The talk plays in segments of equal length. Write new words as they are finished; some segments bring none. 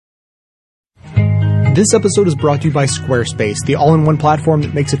This episode is brought to you by Squarespace, the all-in-one platform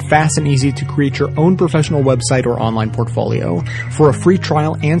that makes it fast and easy to create your own professional website or online portfolio. For a free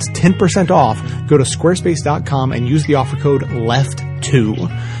trial and 10% off, go to squarespace.com and use the offer code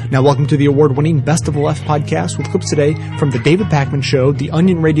LEFT2. Now, welcome to the award-winning Best of the Left podcast with clips today from The David Pakman Show, The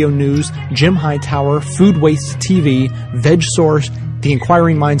Onion Radio News, Jim Hightower, Food Waste TV, VegSource, The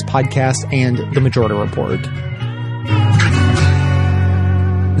Inquiring Minds podcast, and The Majority Report.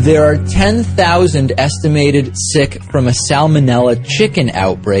 There are 10,000 estimated sick from a salmonella chicken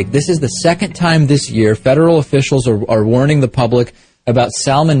outbreak. This is the second time this year federal officials are warning the public about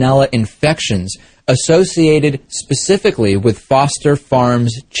salmonella infections associated specifically with Foster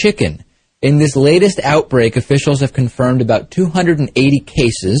Farms chicken. In this latest outbreak, officials have confirmed about 280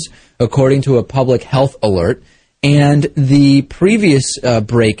 cases, according to a public health alert. And the previous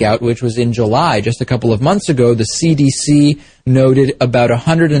breakout, which was in July, just a couple of months ago, the CDC noted about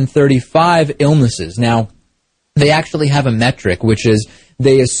 135 illnesses. Now, they actually have a metric, which is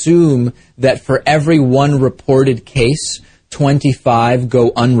they assume that for every one reported case, 25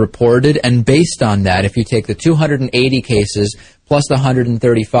 go unreported. And based on that, if you take the 280 cases plus the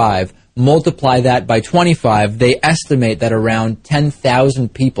 135, multiply that by 25, they estimate that around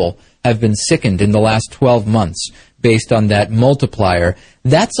 10,000 people have been sickened in the last 12 months based on that multiplier.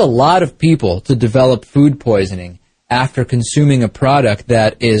 That's a lot of people to develop food poisoning after consuming a product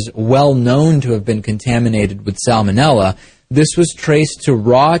that is well known to have been contaminated with salmonella. This was traced to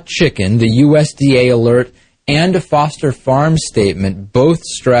raw chicken. The USDA alert and a Foster Farms statement both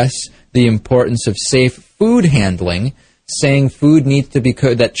stress the importance of safe food handling, saying food needs to be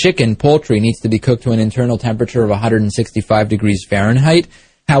cooked, that chicken, poultry, needs to be cooked to an internal temperature of 165 degrees Fahrenheit.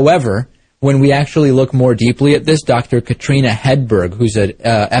 However, when we actually look more deeply at this, Dr. Katrina Hedberg, who's an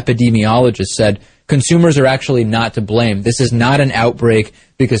epidemiologist, said consumers are actually not to blame. This is not an outbreak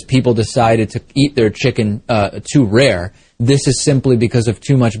because people decided to eat their chicken too rare. This is simply because of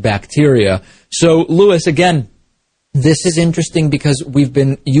too much bacteria. So, Lewis, again, this is interesting because we've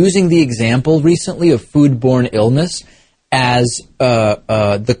been using the example recently of foodborne illness as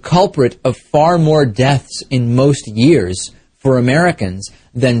the culprit of far more deaths in most years for Americans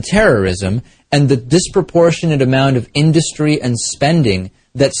than terrorism, and the disproportionate amount of industry and spending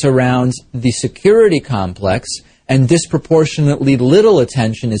that surrounds the security complex, and disproportionately little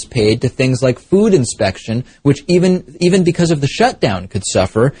attention is paid to things like food inspection, which even because of the shutdown could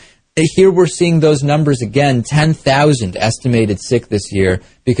suffer. Here we're seeing those numbers again, 10,000 estimated sick this year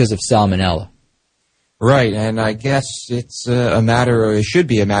because of salmonella. Right, and I guess it's it should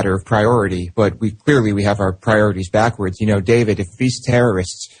be a matter of priority, but we have our priorities backwards. You know, David, if these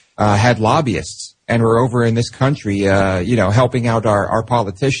terrorists had lobbyists and were over in this country, helping out our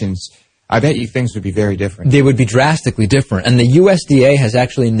politicians, I bet you things would be very different. They would be drastically different. And the USDA has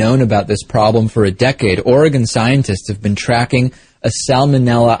actually known about this problem for a decade. Oregon scientists have been tracking a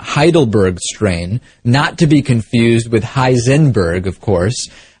Salmonella Heidelberg strain, not to be confused with Heisenberg, of course,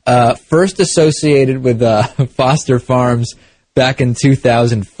 first associated with Foster Farms back in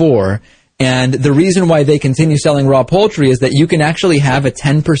 2004. And the reason why they continue selling raw poultry is that you can actually have a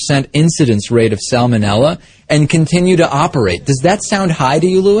 10% incidence rate of salmonella and continue to operate. Does that sound high to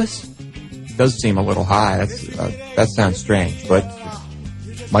you, Lewis? It does seem a little high. That sounds strange, but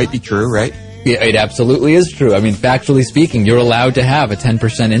might be true, right? Yeah, it absolutely is true. I mean, factually speaking, you're allowed to have a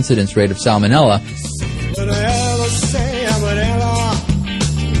 10% incidence rate of salmonella.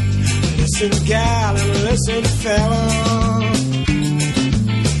 Listen, gal, and listen, fella.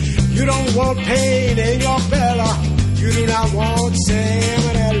 You don't want pain in your belly. You do not want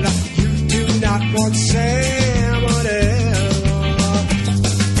salmonella. You do not want salmonella.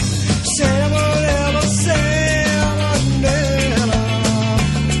 Salmonella, salmonella.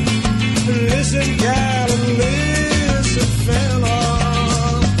 Listen, gal, and listen, fella.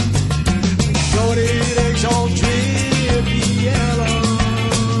 Don't eat eggs all drippy yellow.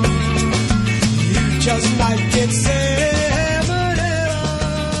 Just might get salmonella.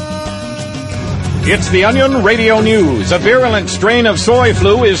 It's the Onion Radio News. A virulent strain of soy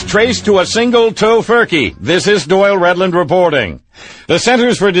flu is traced to a single tofurkey. This is Doyle Redland reporting. The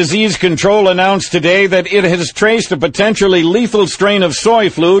Centers for Disease Control announced today that it has traced a potentially lethal strain of soy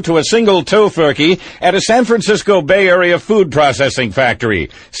flu to a single tofurkey at a San Francisco Bay Area food processing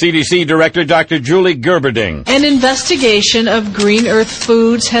factory. CDC Director Dr. Julie Gerberding. An investigation of Green Earth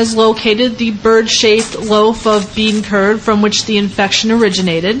Foods has located the bird-shaped loaf of bean curd from which the infection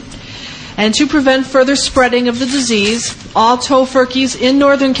originated. And to prevent further spreading of the disease, all tofurkeys in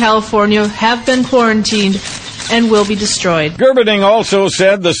Northern California have been quarantined and will be destroyed. Gerberding also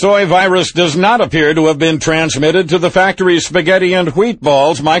said the soy virus does not appear to have been transmitted to the factory's spaghetti and wheat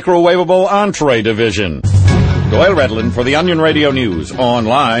balls microwavable entree division. Doyle Redland for the Onion Radio News,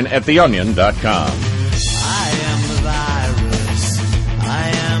 online at theonion.com.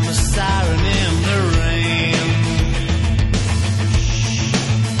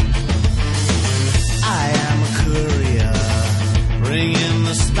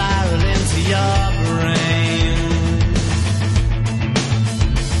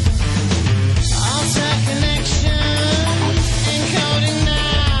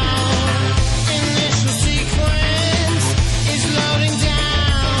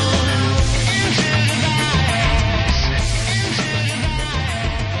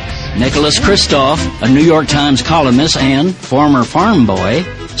 Nicholas Kristof, a New York Times columnist and former farm boy,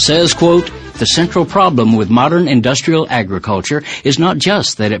 says, quote, "The central problem with modern industrial agriculture is not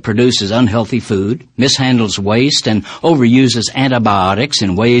just that it produces unhealthy food, mishandles waste, and overuses antibiotics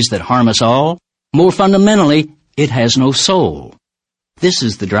in ways that harm us all. More fundamentally, it has no soul." This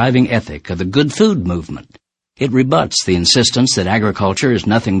is the driving ethic of the good food movement. It rebuts the insistence that agriculture is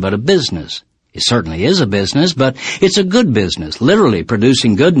nothing but a business. It certainly is a business, but it's a good business, literally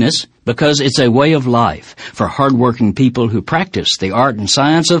producing goodness, because it's a way of life for hardworking people who practice the art and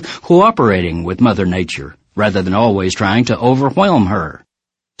science of cooperating with Mother Nature, rather than always trying to overwhelm her.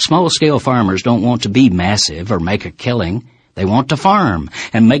 Small-scale farmers don't want to be massive or make a killing. They want to farm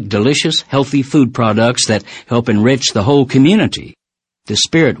and make delicious, healthy food products that help enrich the whole community. The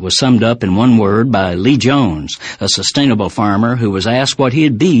spirit was summed up in one word by Lee Jones, a sustainable farmer who was asked what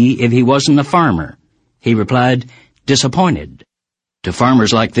he'd be if he wasn't a farmer. He replied, "Disappointed." To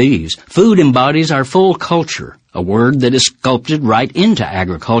farmers like these, food embodies our full culture, a word that is sculpted right into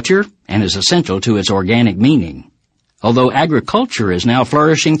agriculture and is essential to its organic meaning. Although agriculture is now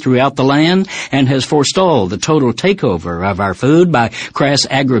flourishing throughout the land and has forestalled the total takeover of our food by crass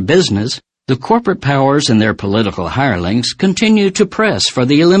agribusiness, the corporate powers and their political hirelings continue to press for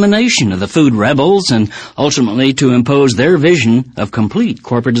the elimination of the food rebels and ultimately to impose their vision of complete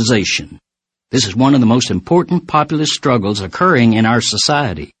corporatization. This is one of the most important populist struggles occurring in our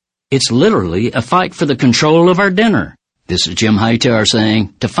society. It's literally a fight for the control of our dinner. This is Jim Hightower saying,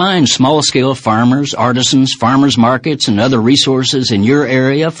 to find small-scale farmers, artisans, farmers markets, and other resources in your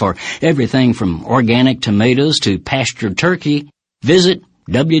area for everything from organic tomatoes to pastured turkey, visit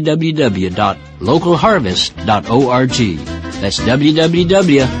www.localharvest.org. That's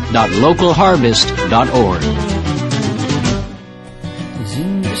www.localharvest.org.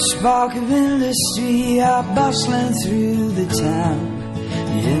 In the spark of industry are bustling through the town.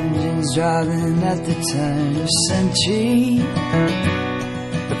 The engines driving at the turn of century.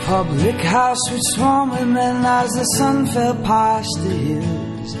 The public house would swarm with men as the sun fell past the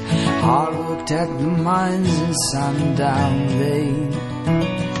hills. Hard worked at the mines in Sundown Lane.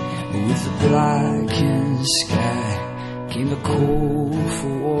 With the blackened sky came the call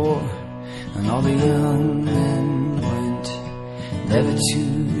for war, and all the young men went, never to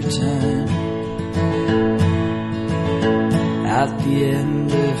return. At the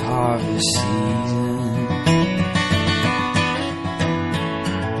end of harvest season.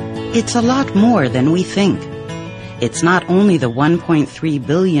 It's a lot more than we think. It's not only the 1.3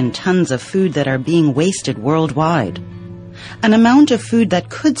 billion tons of food that are being wasted worldwide. An amount of food that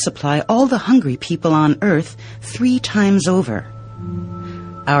could supply all the hungry people on Earth 3 times over.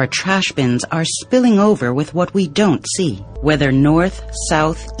 Our trash bins are spilling over with what we don't see. Whether north,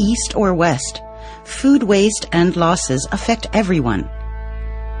 south, east, or west, food waste and losses affect everyone.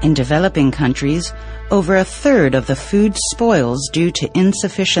 In developing countries, over 1/3 of the food spoils due to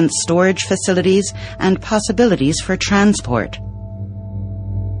insufficient storage facilities and possibilities for transport.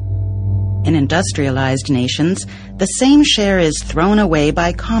 In industrialized nations, the same share is thrown away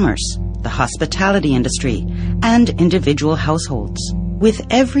by commerce, the hospitality industry, and individual households. With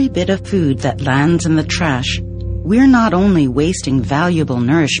every bit of food that lands in the trash, we're not only wasting valuable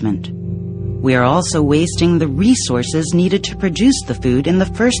nourishment, we are also wasting the resources needed to produce the food in the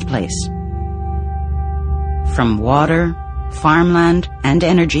first place. From water, farmland, and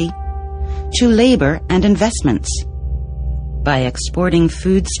energy, to labor and investments. By exporting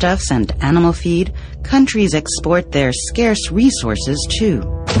foodstuffs and animal feed, countries export their scarce resources too.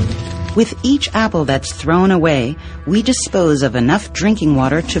 With each apple that's thrown away, we dispose of enough drinking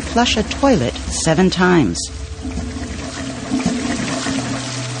water to flush a toilet 7 times.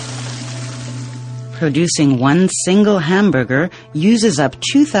 Producing one single hamburger uses up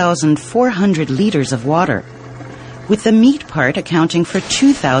 2,400 liters of water, with the meat part accounting for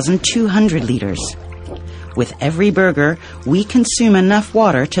 2,200 liters. With every burger, we consume enough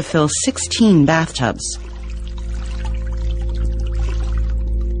water to fill 16 bathtubs.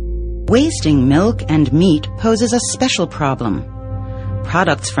 Wasting milk and meat poses a special problem.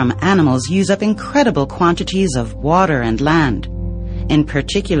 Products from animals use up incredible quantities of water and land, in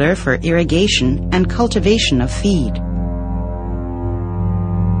particular for irrigation and cultivation of feed.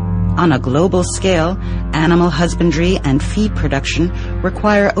 On a global scale, animal husbandry and feed production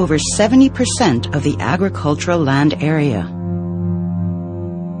require over 70% of the agricultural land area.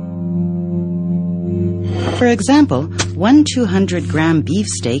 For example, one 200-gram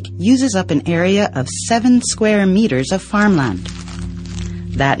beefsteak uses up an area of 7 square meters of farmland.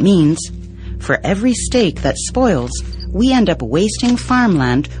 That means, for every steak that spoils, we end up wasting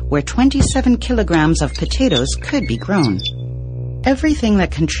farmland where 27 kilograms of potatoes could be grown. Everything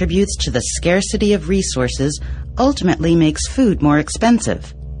that contributes to the scarcity of resources ultimately makes food more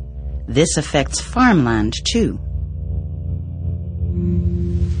expensive. This affects farmland too.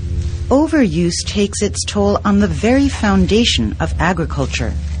 Overuse takes its toll on the very foundation of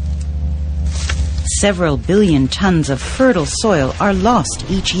agriculture. Several billion tons of fertile soil are lost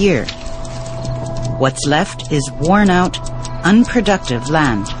each year. What's left is worn-out, unproductive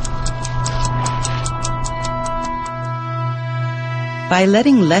land. By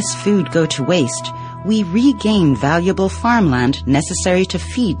letting less food go to waste, we regain valuable farmland necessary to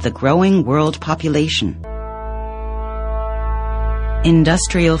feed the growing world population.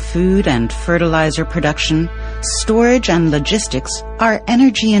 Industrial food and fertilizer production, storage and logistics are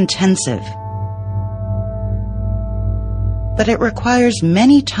energy-intensive. But it requires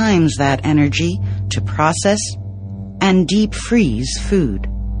many times that energy to process and deep freeze food.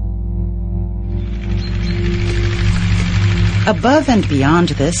 Above and beyond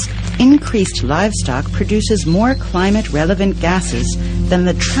this, increased livestock produces more climate-relevant gases than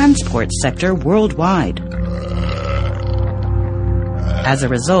the transport sector worldwide. As a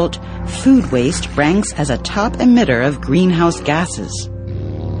result, food waste ranks as a top emitter of greenhouse gases.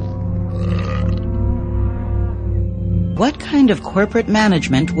 What kind of corporate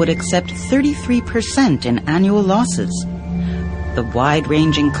management would accept 33% in annual losses? The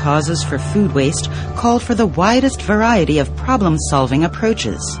wide-ranging causes for food waste call for the widest variety of problem-solving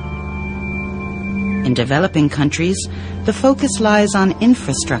approaches. In developing countries, the focus lies on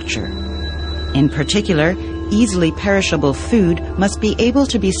infrastructure. In particular, easily perishable food must be able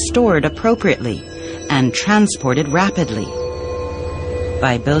to be stored appropriately and transported rapidly.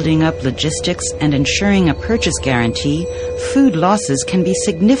 By building up logistics and ensuring a purchase guarantee, food losses can be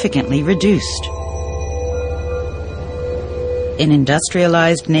significantly reduced. In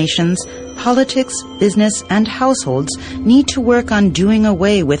industrialized nations, politics, business, and households need to work on doing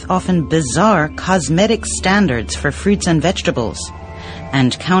away with often bizarre cosmetic standards for fruits and vegetables,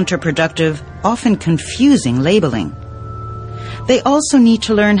 and counterproductive, often confusing labeling. They also need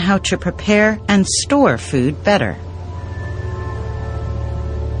to learn how to prepare and store food better.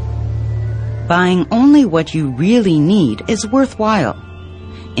 Buying only what you really need is worthwhile.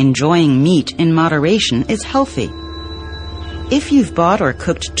 Enjoying meat in moderation is healthy. If you've bought or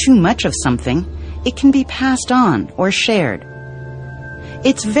cooked too much of something, it can be passed on or shared.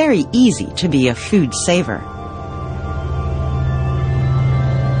 It's very easy to be a food saver.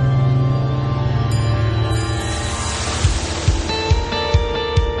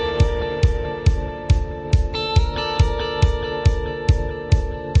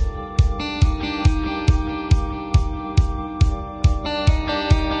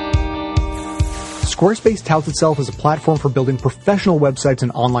 Squarespace touts itself as a platform for building professional websites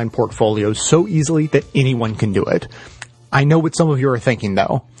and online portfolios so easily that anyone can do it. I know what some of you are thinking,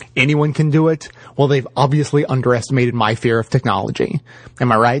 though. Anyone can do it? Well, they've obviously underestimated my fear of technology.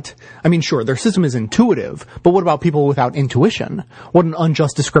 Am I right? I mean, sure, their system is intuitive, but what about people without intuition? What an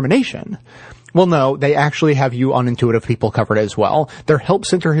unjust discrimination. Well, no, they actually have you unintuitive people covered as well. Their help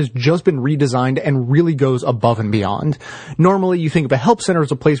center has just been redesigned and really goes above and beyond. Normally, you think of a help center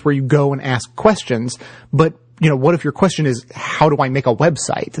as a place where you go and ask questions, but what if your question is, how do I make a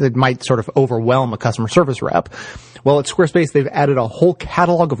website? That might sort of overwhelm a customer service rep. Well, at Squarespace, they've added a whole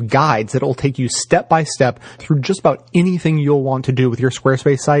catalog of guides that will take you step by step through just about anything you'll want to do with your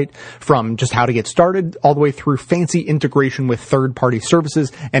Squarespace site, from just how to get started all the way through fancy integration with third-party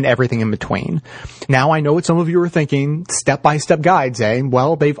services and everything in between. Now, I know what some of you are thinking, step-by-step guides, eh?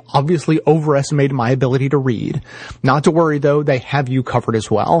 Well, they've obviously overestimated my ability to read. Not to worry, though, they have you covered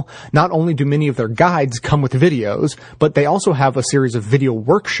as well. Not only do many of their guides come with videos, but they also have a series of video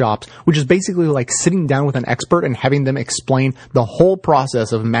workshops, which is basically like sitting down with an expert and having having them explain the whole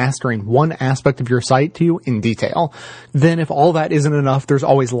process of mastering one aspect of your site to you in detail. Then if all that isn't enough, there's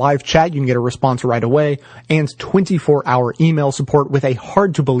always live chat. You can get a response right away, and 24-hour email support with a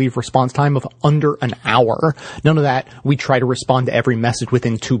hard-to-believe response time of under an hour. None of that, we try to respond to every message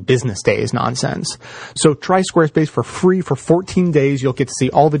within 2 business days nonsense. So try Squarespace for free for 14 days. You'll get to see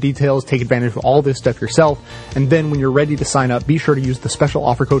all the details, take advantage of all this stuff yourself, and then when you're ready to sign up, be sure to use the special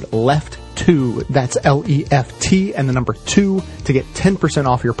offer code LEFT2, that's LEFT and the number 2, to get 10%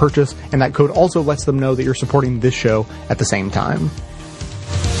 off your purchase, and that code also lets them know that you're supporting this show at the same time.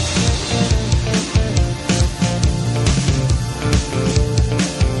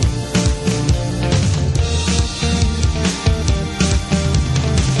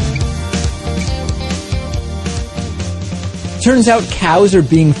 Turns out cows are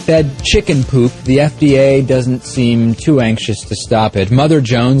being fed chicken poop. The FDA doesn't seem too anxious to stop it. Mother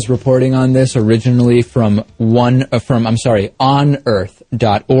Jones reporting on this, originally from onearth.org.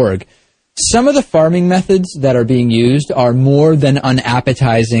 Some of the farming methods that are being used are more than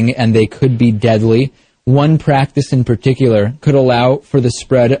unappetizing, and they could be deadly. One practice in particular could allow for the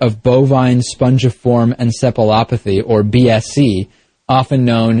spread of bovine spongiform encephalopathy, or BSE, often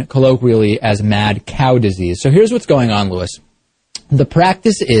known colloquially as mad cow disease. So here's what's going on, Lewis. The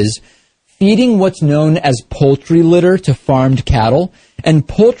practice is feeding what's known as poultry litter to farmed cattle. And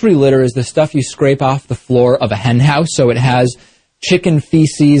poultry litter is the stuff you scrape off the floor of a hen house. So it has chicken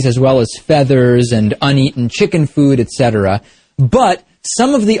feces as well as feathers and uneaten chicken food, etc. But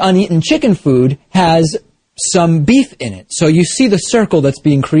some of the uneaten chicken food has some beef in it. So you see the circle that's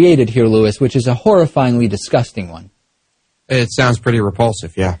being created here, Lewis, which is a horrifyingly disgusting one. It sounds pretty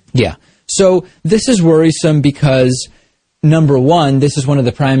repulsive, yeah. Yeah. So this is worrisome because, number one, this is one of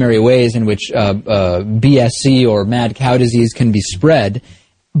the primary ways in which BSE or mad cow disease can be spread.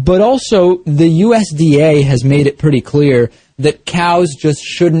 But also, the USDA has made it pretty clear that cows just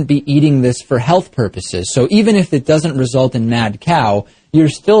shouldn't be eating this for health purposes. So even if it doesn't result in mad cow, you're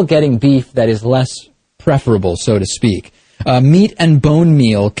still getting beef that is less preferable, so to speak. Meat and bone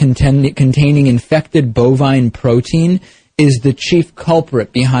meal containing infected bovine protein is the chief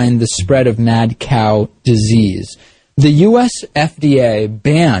culprit behind the spread of mad cow disease. The U.S. FDA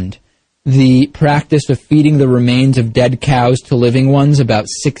banned the practice of feeding the remains of dead cows to living ones about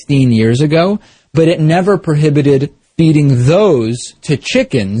 16 years ago, but it never prohibited feeding those to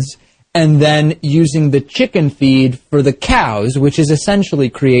chickens and then using the chicken feed for the cows, which is essentially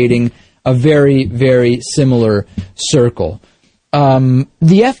creating a very, very similar circle. The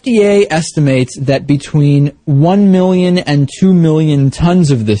FDA estimates that between 1 million and 2 million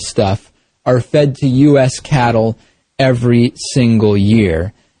tons of this stuff are fed to U.S. cattle every single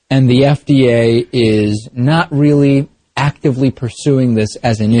year. And the FDA is not really actively pursuing this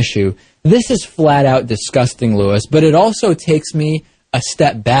as an issue. This is flat out disgusting, Lewis, but it also takes me a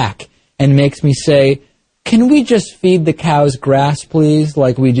step back and makes me say, can we just feed the cows grass, please,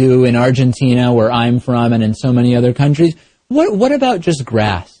 like we do in Argentina, where I'm from, and in so many other countries? What about just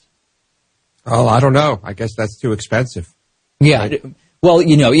grass? Oh, I don't know. I guess that's too expensive. Yeah. Right. Well,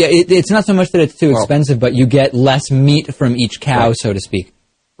 it's not so much that it's too expensive, but you get less meat from each cow, right, so to speak.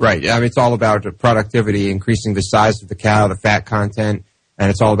 Right. I mean, it's all about productivity, increasing the size of the cow, the fat content, and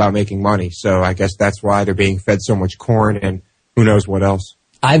it's all about making money. So I guess that's why they're being fed so much corn and who knows what else.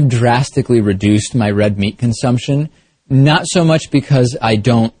 I've drastically reduced my red meat consumption, not so much because I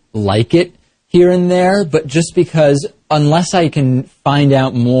don't like it here and there, but just because unless I can find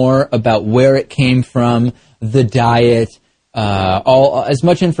out more about where it came from, the diet, as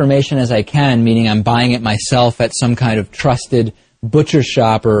much information as I can, meaning I'm buying it myself at some kind of trusted butcher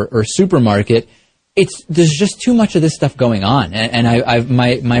shop or supermarket, there's just too much of this stuff going on, and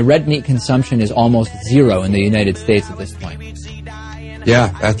my red meat consumption is almost zero in the United States at this point. Yeah,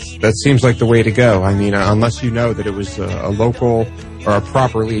 that seems like the way to go. I mean, unless you know that it was a local or a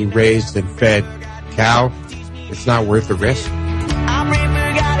properly raised and fed cow, it's not worth the risk. I pray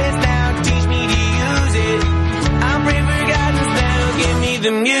for guidance now, teach me to use it. I pray for guidance now, give me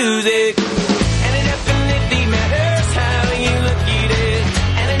the music. And it definitely matters how you look at it.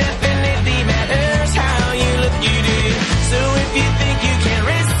 And it definitely matters how you look at it. So if you think you can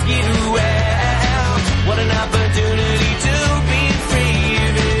risk it well, what an opportunity to be free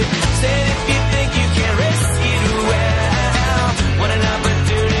of it. Said if you think you can risk it well, what an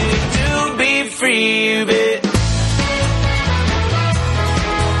opportunity to be free of it.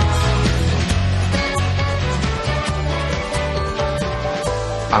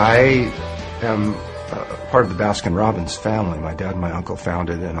 I am part of the Baskin-Robbins family. My dad and my uncle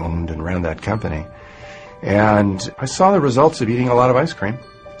founded and owned and ran that company. And I saw the results of eating a lot of ice cream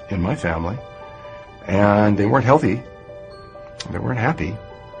in my family. and they weren't healthy. They weren't happy.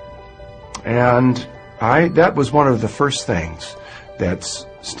 And that was one of the first things that's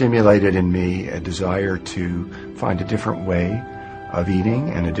stimulated in me a desire to find a different way of eating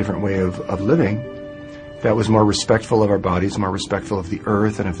and a different way of living that was more respectful of our bodies, more respectful of the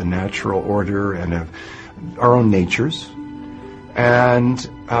earth and of the natural order and of our own natures. And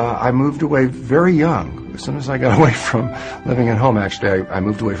I moved away very young. As soon as I got away from living at home, actually, I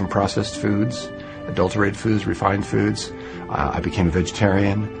moved away from processed foods, adulterated foods, refined foods. I became a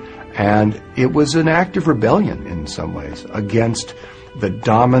vegetarian. And it was an act of rebellion in some ways against the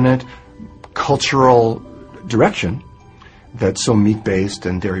dominant cultural direction that's so meat-based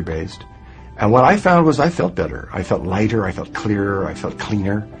and dairy-based. And what I found was I felt better. I felt lighter, I felt clearer, I felt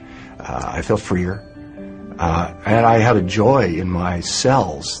cleaner, I felt freer. And I had a joy in my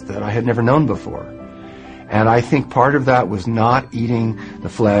cells that I had never known before. And I think part of that was not eating the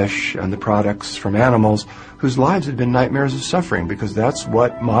flesh and the products from animals whose lives had been nightmares of suffering, because that's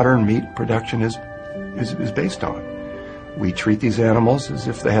what modern meat production is based on. We treat these animals as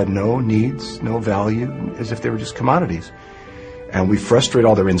if they had no needs, no value, as if they were just commodities. And we frustrate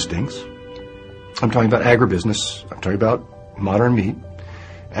all their instincts. I'm talking about agribusiness. I'm talking about modern meat.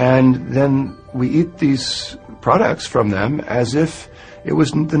 And then we eat these products from them as if it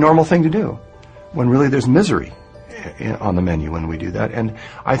was the normal thing to do, when really there's misery on the menu when we do that. And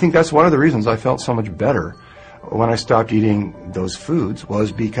I think that's one of the reasons I felt so much better when I stopped eating those foods,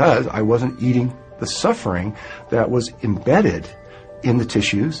 was because I wasn't eating the suffering that was embedded in the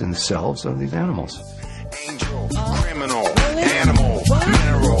tissues and the cells of these animals. Angel, criminal, animal,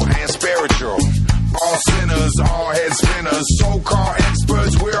 mineral, and spiritual. All sinners, all head spinners, so-called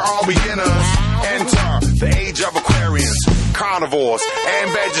experts, we're all beginners. Enter the age of Aquarians, carnivores,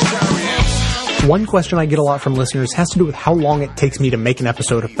 and vegetarians. One question I get a lot from listeners has to do with how long it takes me to make an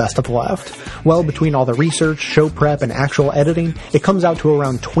episode of Best of Left. Well, between all the research, show prep, and actual editing, it comes out to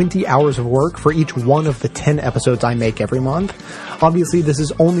around 20 hours of work for each one of the 10 episodes I make every month. Obviously, this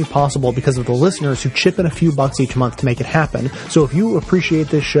is only possible because of the listeners who chip in a few bucks each month to make it happen. So if you appreciate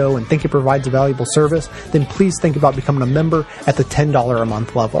this show and think it provides a valuable service, then please think about becoming a member at the $10 a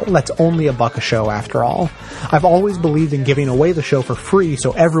month level. That's only $1 a show after all. I've always believed in giving away the show for free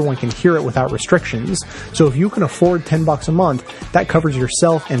so everyone can hear it without restrictions. So if you can afford $10 a month, that covers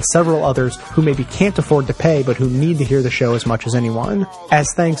yourself and several others who maybe can't afford to pay but who need to hear the show as much as anyone.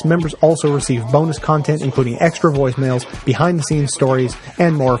 As thanks, members also receive bonus content including extra voicemails, behind-the-scenes stories,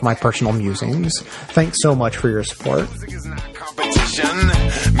 and more of my personal musings. Thanks so much for your support. Music is not competition.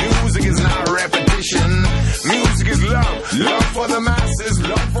 Music is not repetition. Music is love. Love for the masses.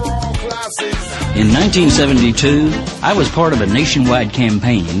 Love for all classes. In 1972, I was part of a nationwide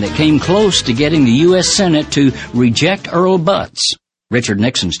campaign that came close to getting the U.S. Senate to reject Earl Butz, Richard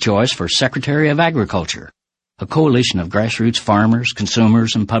Nixon's choice for Secretary of Agriculture. A coalition of grassroots farmers,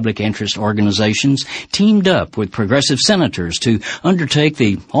 consumers, and public interest organizations teamed up with progressive senators to undertake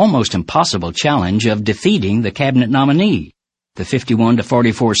the almost impossible challenge of defeating the cabinet nominee. The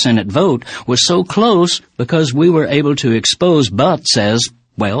 51-44 Senate vote was so close because we were able to expose Butz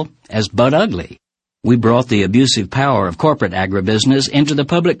as Bud Ugly. We brought the abusive power of corporate agribusiness into the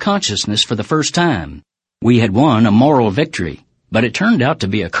public consciousness for the first time. We had won a moral victory, but it turned out to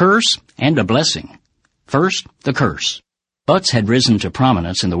be a curse and a blessing. First, the curse. Butz had risen to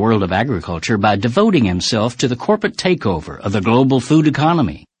prominence in the world of agriculture by devoting himself to the corporate takeover of the global food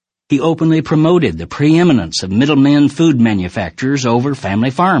economy. He openly promoted the preeminence of middlemen food manufacturers over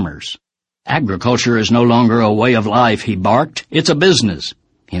family farmers. Agriculture is no longer a way of life, he barked. It's a business.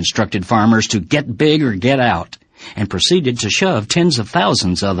 He instructed farmers to get big or get out, and proceeded to shove tens of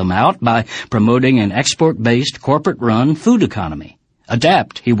thousands of them out by promoting an export-based, corporate-run food economy.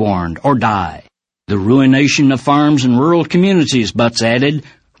 Adapt, he warned, or die. The ruination of farms and rural communities, Butz added,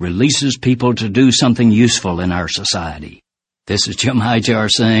 releases people to do something useful in our society. This is Jim Hightower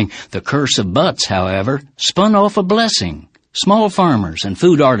saying, the curse of Butz, however, spun off a blessing. Small farmers and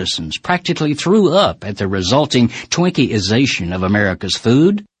food artisans practically threw up at the resulting Twinkie-ization of America's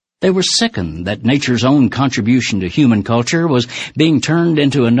food. They were sickened that nature's own contribution to human culture was being turned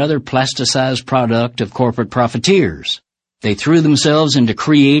into another plasticized product of corporate profiteers. They threw themselves into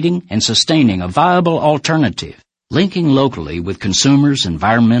creating and sustaining a viable alternative, linking locally with consumers,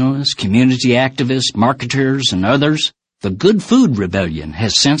 environmentalists, community activists, marketers, and others. The Good Food Rebellion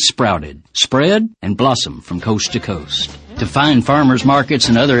has since sprouted, spread, and blossomed from coast to coast. To find farmers markets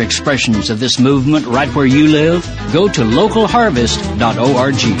and other expressions of this movement right where you live, go to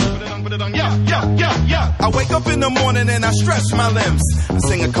localharvest.org. put it on, yeah. I wake up in the morning and I stretch my limbs. I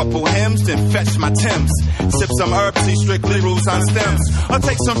sing a couple hymns, then fetch my Timbs. Sip some herb tea, strictly roots on stems. Or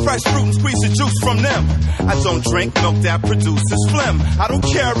take some fresh fruit and squeeze the juice from them. I don't drink milk that produces phlegm. I don't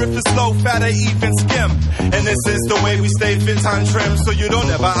care if it's low fat or even skim. And this is the way we stay fit on trim, so you don't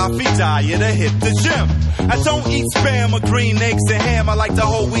ever off diet or hit the gym. I don't eat Spam or green eggs and ham. I like the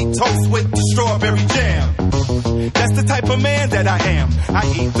whole wheat toast with the strawberry jam. That's the type of man that I am. I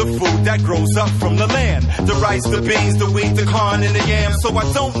eat the food that grows up from the land. The rice, the beans, the wheat, the corn, and the yam. So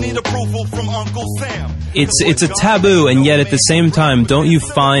I don't need approval from Uncle Sam. It's a taboo, and yet at the same time, don't you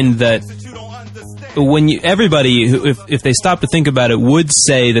find that when everybody, if they stop to think about it, would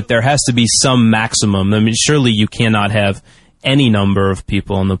say that there has to be some maximum? I mean, surely you cannot have any number of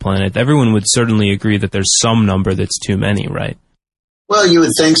people on the planet. Everyone would certainly agree that there's some number that's too many, right? Well, you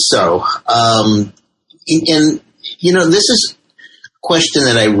would think so. And, you know, this is a question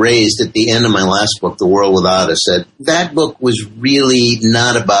that I raised at the end of my last book, The World Without Us. That book was really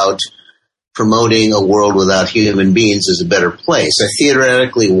not about promoting a world without human beings as a better place. I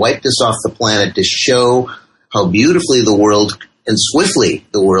theoretically wiped us off the planet to show how beautifully the world and swiftly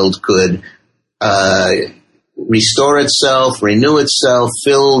the world could restore itself, renew itself,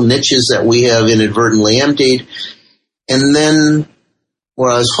 fill niches that we have inadvertently emptied. And then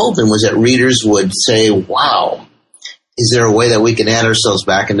what I was hoping was that readers would say, wow, is there a way that we can add ourselves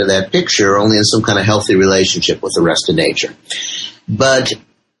back into that picture, only in some kind of healthy relationship with the rest of nature? But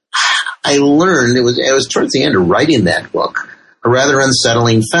I learned, it was towards the end of writing that book, a rather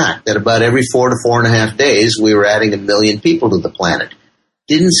unsettling fact that about every 4 to 4.5 days, we were adding 1 million people to the planet.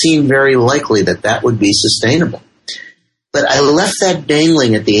 Didn't seem very likely that that would be sustainable. But I left that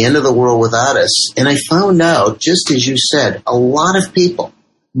dangling at the end of The World Without Us, and I found out, just as you said, a lot of people,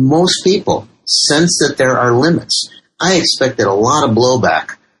 most people, sense that there are limits. I expected a lot of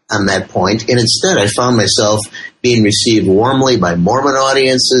blowback on that point, and instead I found myself being received warmly by Mormon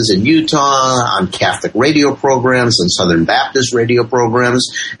audiences in Utah, on Catholic radio programs and Southern Baptist radio programs,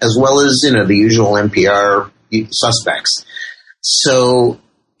 as well as, you know, the usual NPR suspects. So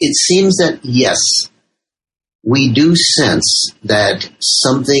it seems that, yes, we do sense that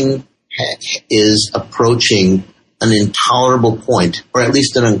something is approaching an intolerable point, or at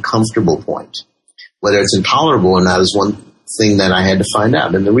least an uncomfortable point. Whether it's intolerable or not is one thing that I had to find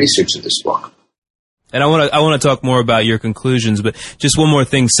out in the research of this book. And I want to talk more about your conclusions, but just one more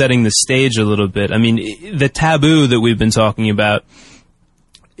thing, setting the stage a little bit. I mean, the taboo that we've been talking about,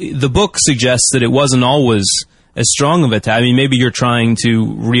 the book suggests that it wasn't always as strong of a taboo. I mean, maybe you're trying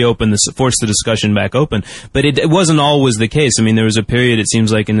to force the discussion back open, but it wasn't always the case. I mean, there was a period, it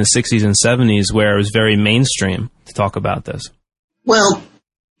seems like in the 60s and 70s, where it was very mainstream to talk about this. Well,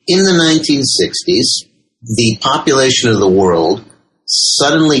 in the 1960s, the population of the world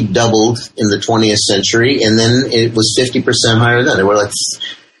suddenly doubled in the 20th century, and then it was 50% higher then. There were like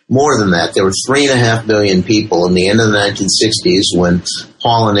more than that. There were 3.5 billion people in the end of the 1960s when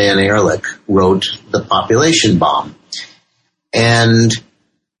Paul and Ann Ehrlich wrote The Population Bomb. And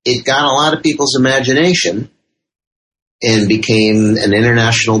it got a lot of people's imagination and became an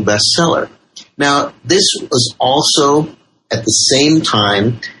international bestseller. Now, this was also at the same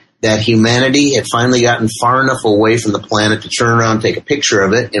time that humanity had finally gotten far enough away from the planet to turn around, take a picture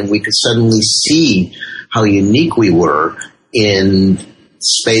of it, and we could suddenly see how unique we were in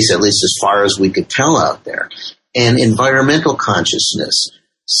space, at least as far as we could tell out there. And environmental consciousness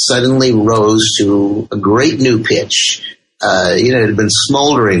suddenly rose to a great new pitch. It had been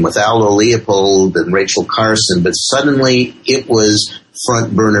smoldering with Aldo Leopold and Rachel Carson, but suddenly it was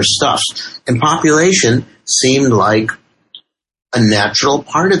front burner stuff. And population seemed like a natural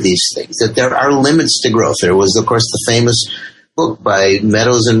part of these things, that there are limits to growth. There was, of course, the famous book by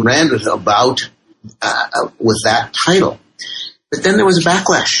Meadows and Rand about with that title. But then there was a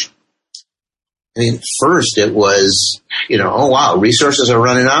backlash. I mean, first it was, oh, wow, resources are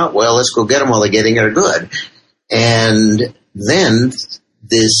running out. Well, let's go get them while the getting are good. And then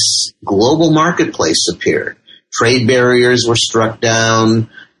this global marketplace appeared. Trade barriers were struck down.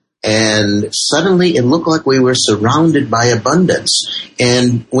 And suddenly it looked like we were surrounded by abundance.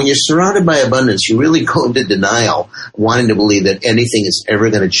 And when you're surrounded by abundance, you really go into denial, wanting to believe that anything is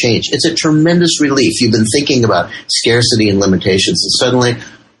ever going to change. It's a tremendous relief. You've been thinking about scarcity and limitations, and suddenly,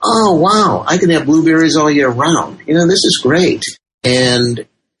 oh, wow, I can have blueberries all year round. This is great. And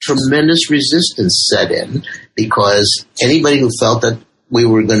tremendous resistance set in because anybody who felt that we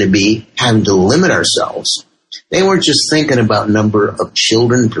were going to be having to limit ourselves, they weren't just thinking about number of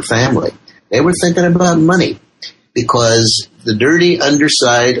children per family. They were thinking about money, because the dirty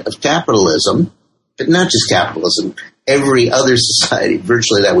underside of capitalism, but not just capitalism, every other society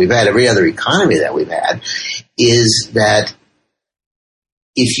virtually that we've had, every other economy that we've had, is that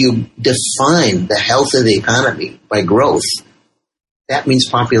if you define the health of the economy by growth, that means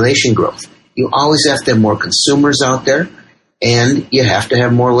population growth. You always have to have more consumers out there, and you have to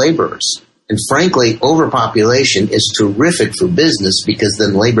have more laborers. And frankly, overpopulation is terrific for business because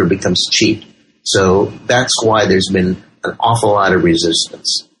then labor becomes cheap. So that's why there's been an awful lot of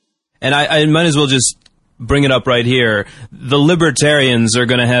resistance. And I might as well just bring it up right here. The libertarians are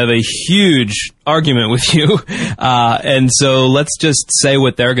going to have a huge argument with you. And so let's just say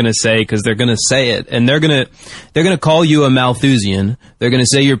what they're going to say, because they're going to say it. And they're going to call you a Malthusian. They're going to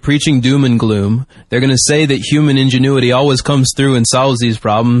say you're preaching doom and gloom. They're going to say that human ingenuity always comes through and solves these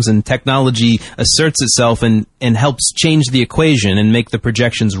problems, and technology asserts itself and helps change the equation and make the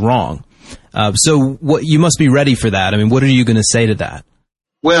projections wrong. So what, you must be ready for that. I mean, what are you going to say to that?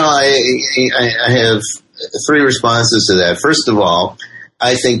 Well, I have three responses to that. First of all,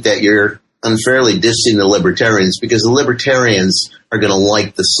 I think that you're unfairly dissing the libertarians, because the libertarians are going to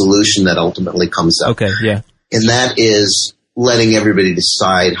like the solution that ultimately comes up. Okay, yeah. And that is letting everybody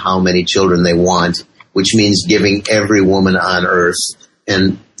decide how many children they want, which means giving every woman on earth,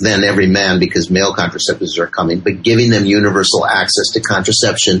 and then every man, because male contraceptives are coming, but giving them universal access to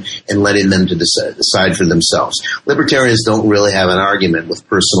contraception and letting them to decide for themselves. Libertarians don't really have an argument with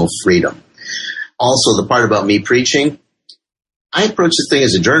personal freedom. Also, the part about me preaching, I approach the thing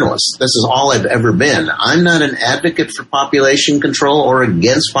as a journalist. This is all I've ever been. I'm not an advocate for population control or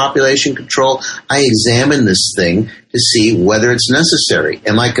against population control. I examine this thing to see whether it's necessary.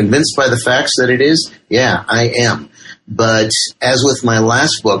 Am I convinced by the facts that it is? Yeah, I am. But as with my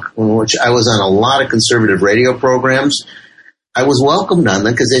last book, in which I was on a lot of conservative radio programs, I was welcomed on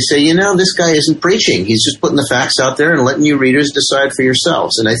them because they say, you know, this guy isn't preaching. He's just putting the facts out there and letting you readers decide for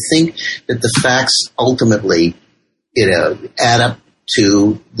yourselves. And I think that the facts ultimately, add up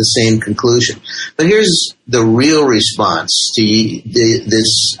to the same conclusion. But here's the real response to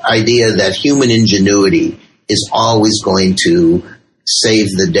this idea that human ingenuity is always going to save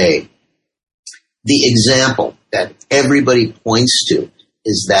the day. The example that everybody points to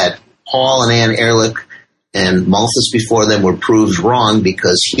is that Paul and Ann Ehrlich and Malthus before them were proved wrong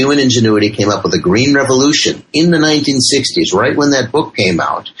because human ingenuity came up with a green revolution in the 1960s, right when that book came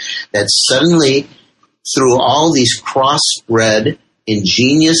out, that suddenly threw all these crossbred,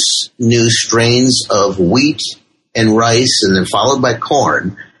 ingenious new strains of wheat and rice, and then followed by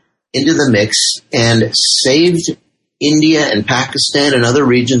corn, into the mix and saved India and Pakistan and other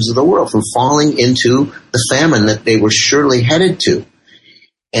regions of the world from falling into the famine that they were surely headed to.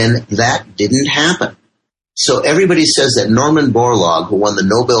 And that didn't happen. So everybody says that Norman Borlaug, who won the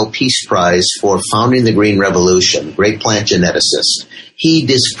Nobel Peace Prize for founding the Green Revolution, great plant geneticist, he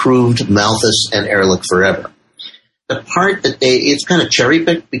disproved Malthus and Ehrlich forever. The part that it's kind of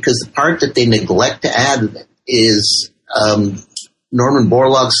cherry-picked because the part that they neglect to add is Norman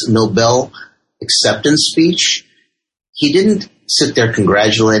Borlaug's Nobel acceptance speech. He didn't sit there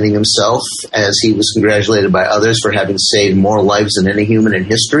congratulating himself as he was congratulated by others for having saved more lives than any human in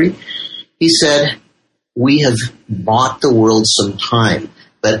history. He said, we have bought the world some time,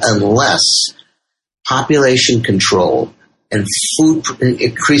 but unless population control and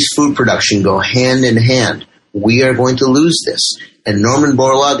increased food production go hand in hand, we are going to lose this. And Norman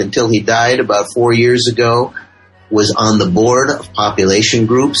Borlaug, until he died about 4 years ago, was on the board of population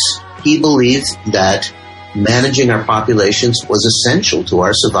groups. He believed that managing our populations was essential to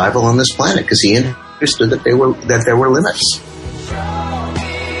our survival on this planet because he understood that there were limits.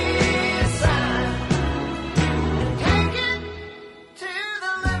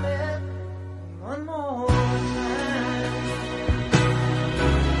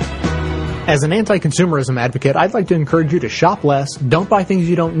 As an anti-consumerism advocate, I'd like to encourage you to shop less, don't buy things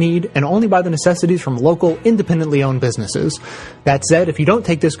you don't need, and only buy the necessities from local, independently owned businesses. That said, if you don't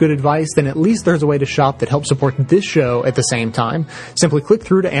take this good advice, then at least there's a way to shop that helps support this show at the same time. Simply click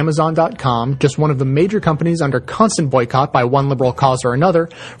through to Amazon.com, just one of the major companies under constant boycott by one liberal cause or another,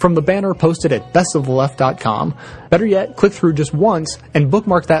 from the banner posted at bestoftheleft.com. Better yet, click through just once and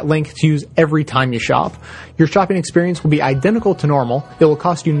bookmark that link to use every time you shop. Your shopping experience will be identical to normal. It will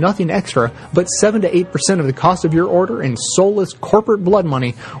cost you nothing extra, but 7 to 8% of the cost of your order in soulless corporate blood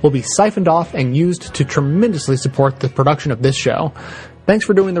money will be siphoned off and used to tremendously support the production of this show. Thanks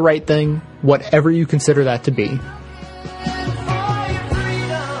for doing the right thing, whatever you consider that to be.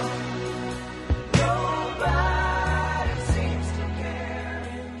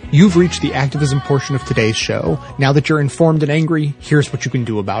 You've reached the activism portion of today's show. Now that you're informed and angry, here's what you can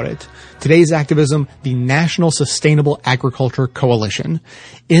do about it. Today's activism, the National Sustainable Agriculture Coalition.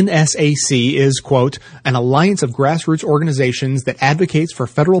 NSAC is, quote, an alliance of grassroots organizations that advocates for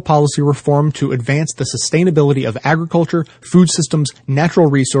federal policy reform to advance the sustainability of agriculture, food systems, natural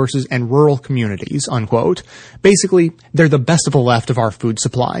resources, and rural communities, unquote. Basically, they're the best of the left of our food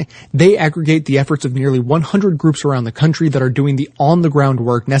supply. They aggregate the efforts of nearly 100 groups around the country that are doing the on-the-ground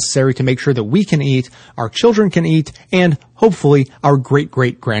work necessary to make sure that we can eat, our children can eat, and hopefully our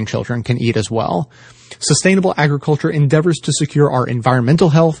great-great-grandchildren can eat as well. Sustainable agriculture endeavors to secure our environmental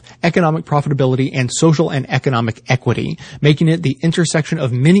health, economic profitability, and social and economic equity, making it the intersection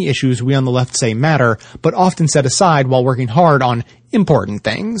of many issues we on the left say matter, but often set aside while working hard on important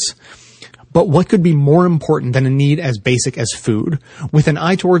things. But what could be more important than a need as basic as food? With an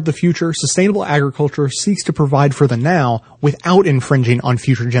eye toward the future, sustainable agriculture seeks to provide for the now without infringing on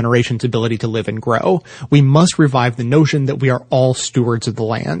future generations' ability to live and grow. We must revive the notion that we are all stewards of the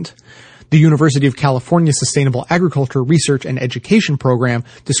land. The University of California Sustainable Agriculture Research and Education Program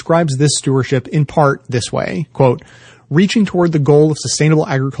describes this stewardship in part this way, quote, reaching toward the goal of sustainable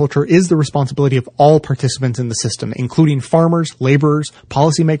agriculture is the responsibility of all participants in the system, including farmers, laborers,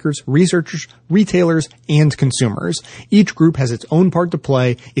 policymakers, researchers, retailers, and consumers. Each group has its own part to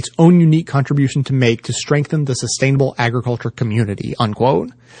play, its own unique contribution to make to strengthen the sustainable agriculture community,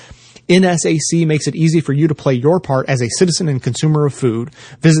 unquote. NSAC makes it easy for you to play your part as a citizen and consumer of food.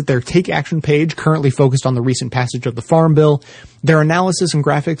 Visit their Take Action page, currently focused on the recent passage of the Farm Bill. Their analysis and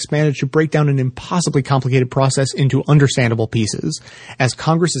graphics manage to break down an impossibly complicated process into understandable pieces. As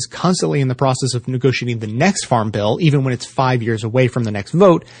Congress is constantly in the process of negotiating the next Farm Bill, even when it's 5 years away from the next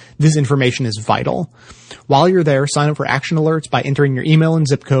vote, this information is vital. While you're there, sign up for action alerts by entering your email and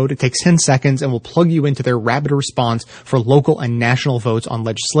zip code. It takes 10 seconds and will plug you into their rapid response for local and national votes on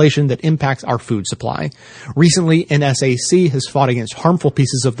legislation that impacts our food supply. Recently, NSAC has fought against harmful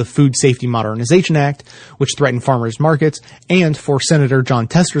pieces of the Food Safety Modernization Act, which threaten farmers' markets, and for Senator John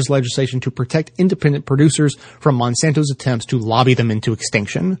Tester's legislation to protect independent producers from Monsanto's attempts to lobby them into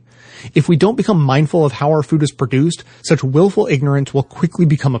extinction. If we don't become mindful of how our food is produced, such willful ignorance will quickly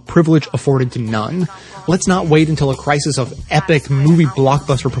become a privilege afforded to none. Let's not wait until a crisis of epic movie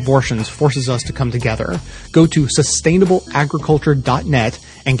blockbuster proportions forces us to come together. Go to sustainableagriculture.net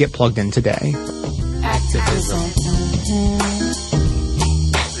and get plugged in today. Activism.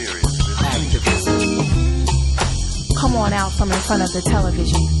 Come on out from in front of the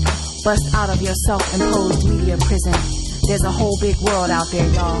television. Bust out of your self-imposed media prison. There's a whole big world out there,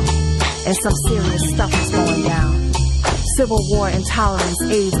 y'all. And some serious stuff is going down. Civil war, intolerance,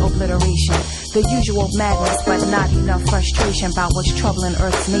 AIDS, obliteration. The usual madness, but not enough frustration about what's troubling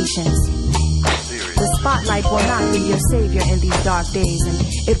Earth's nations. The spotlight will not be your savior in these dark days, and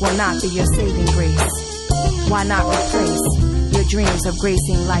it will not be your saving grace. Why not replace your dreams of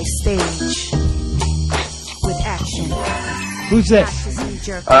gracing life's stage with action? Who's this?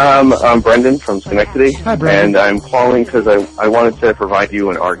 I'm Brendan from Schenectady. Hi, Brendan. And I'm calling because I wanted to provide you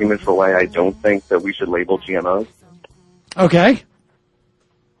an argument for why I don't think that we should label GMOs. Okay.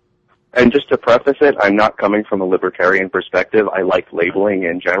 And just to preface it, I'm not coming from a libertarian perspective. I like labeling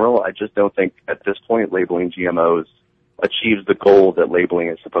in general. I just don't think at this point labeling GMOs achieves the goal that labeling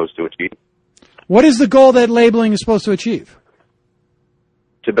is supposed to achieve. What is the goal that labeling is supposed to achieve?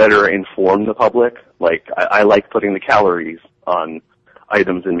 To better inform the public. Like, I like putting the calories on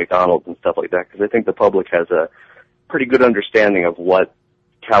items in McDonald's and stuff like that because I think the public has a pretty good understanding of what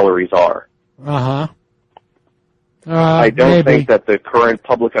calories are. Uh-huh. I don't think that the current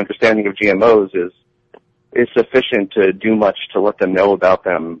public understanding of GMOs is sufficient to do much to let them know about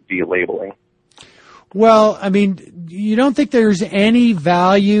them via labeling. Well, I mean, you don't think there's any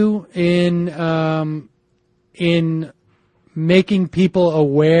value in making people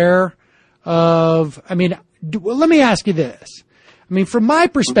aware of, I mean, let me ask you this. I mean, from my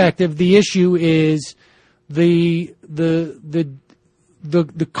perspective, the issue is the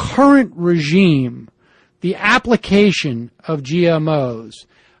current regime, the application of GMOs,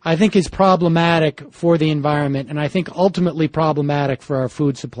 I think is problematic for the environment and I think ultimately problematic for our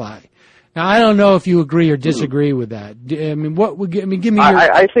food supply. Now, I don't know if you agree or disagree with that. I mean, give me your...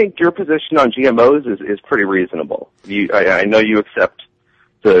 I think your position on GMOs is pretty reasonable. I know you accept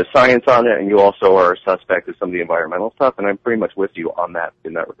the science on it, and you also are a suspect of some of the environmental stuff, and I'm pretty much with you on that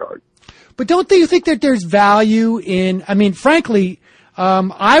in that regard. But don't you think that there's value in... I mean, frankly,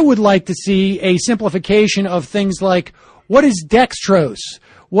 I would like to see a simplification of things like, what is dextrose?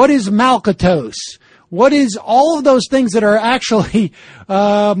 What is maltose? What is all of those things that are actually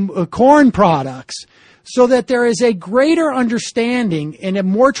corn products so that there is a greater understanding and a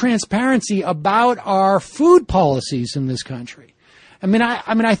more transparency about our food policies in this country.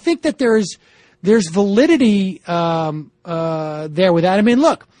 I think that there's validity there with that. I mean,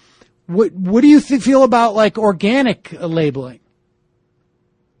 look, what do you feel about like organic labeling?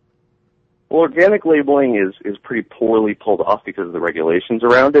 Well, organic labeling is pretty poorly pulled off because of the regulations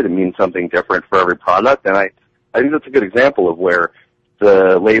around it. It means something different for every product, and I think that's a good example of where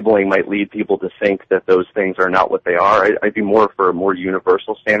the labeling might lead people to think that those things are not what they are. I'd be more for a more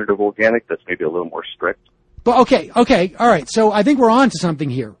universal standard of organic that's maybe a little more strict. But okay, all right. So I think we're on to something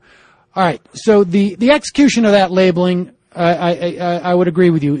here. All right. So the execution of that labeling, I would agree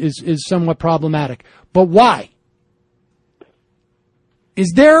with you, is somewhat problematic. But why?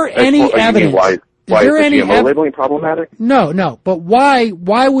 Is there any evidence? Why is the GMO labeling problematic? No. But why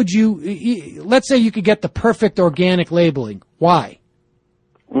would you? Let's say you could get the perfect organic labeling. Why?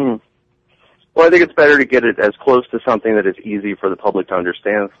 Well, I think it's better to get it as close to something that is easy for the public to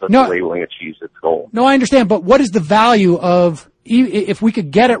understand so that the labeling achieves its goal. No, I understand, but what is the value of, if we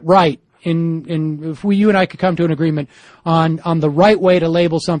could get it right, if you and I could come to an agreement on the right way to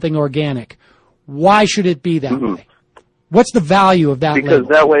label something organic, why should it be that way? What's the value of that label? Because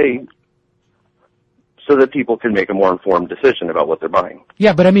that way, so that people can make a more informed decision about what they're buying.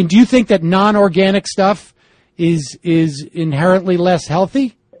 Yeah, but I mean, do you think that non-organic stuff is inherently less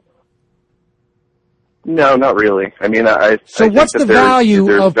healthy? No, not really. I mean, So what's the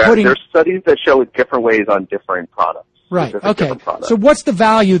value of putting... There's studies that show different ways on different products. Right, okay. So what's the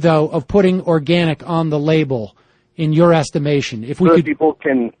value, though, of putting organic on the label, in your estimation?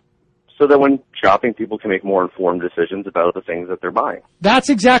 So that when shopping, people can make more informed decisions about the things that they're buying. That's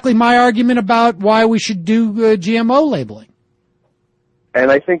exactly my argument about why we should do GMO labeling.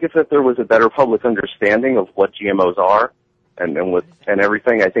 And I think if there was a better public understanding of what GMOs are and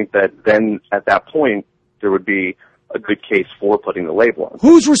everything, I think that then at that point there would be a good case for putting the label on.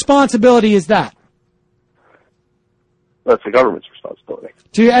 Whose responsibility is that? That's the government's responsibility.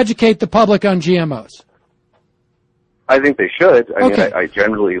 To educate the public on GMOs. I think they should. I mean, I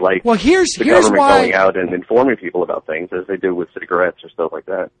generally like the government going out and informing people about things as they do with cigarettes or stuff like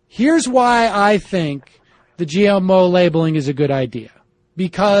that. Here's why I think the GMO labeling is a good idea.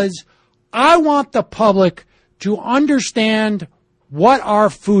 Because I want the public to understand what our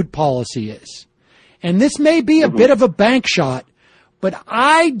food policy is. And this may be a bit of a bank shot, but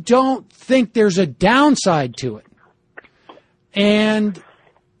I don't think there's a downside to it. And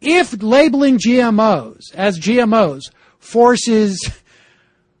if labeling GMOs as GMOs forces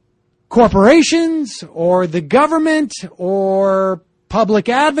corporations or the government or public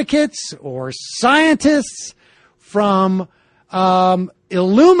advocates or scientists from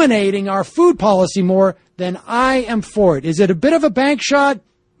illuminating our food policy more, then I am for it. Is it a bit of a bank shot?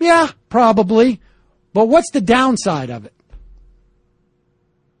 Yeah, probably. But what's the downside of it?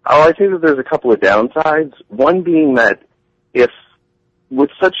 Oh, I think that there's a couple of downsides. One being that if with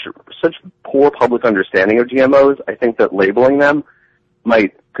such poor public understanding of GMOs, I think that labeling them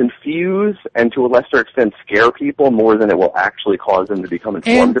might confuse and to a lesser extent scare people more than it will actually cause them to become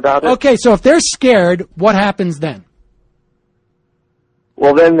informed about it. Okay, so if they're scared, what happens then?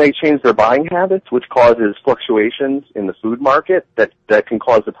 Well, then they change their buying habits, which causes fluctuations in the food market that can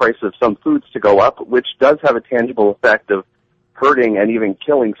cause the price of some foods to go up, which does have a tangible effect of hurting and even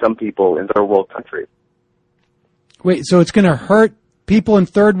killing some people in third world countries. Wait, so it's going to hurt people in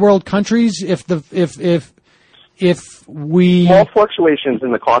third world countries if we... Small fluctuations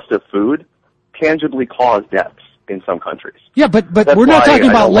in the cost of food tangibly cause deaths in some countries. Yeah, but we're not talking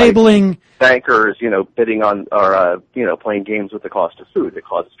about labeling... bankers, bidding on or, playing games with the cost of food. It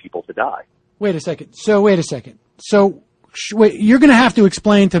causes people to die. Wait a second. So you're going to have to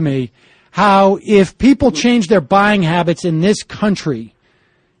explain to me how if people change their buying habits in this country,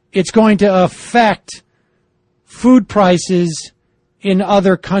 it's going to affect food prices in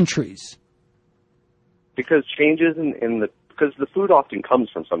other countries. Because changes because the food often comes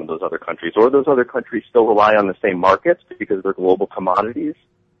from some of those other countries, or those other countries still rely on the same markets because they're global commodities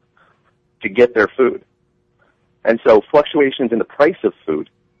to get their food. And so fluctuations in the price of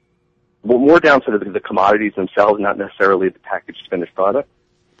food, more down to the commodities themselves, not necessarily the packaged finished product,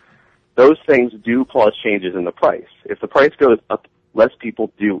 those things do cause changes in the price. If the price goes up, less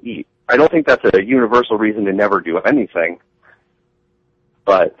people do eat. I don't think that's a universal reason to never do anything,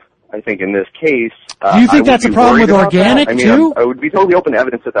 but I think in this case... do you think that's a problem with organic, too? I would be totally open to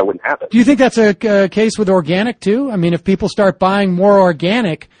evidence that wouldn't happen. Do you think that's a case with organic, too? I mean, if people start buying more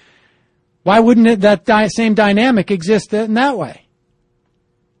organic, why wouldn't that same dynamic exist in that way?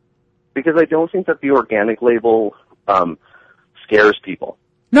 Because I don't think that the organic label scares people.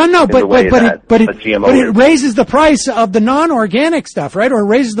 No, but GMO it raises the price of the non-organic stuff, right? Or it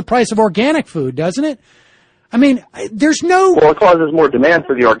raises the price of organic food, doesn't it? I mean, there's no... Well, it causes more demand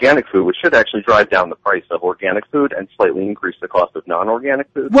for the organic food, which should actually drive down the price of organic food and slightly increase the cost of non-organic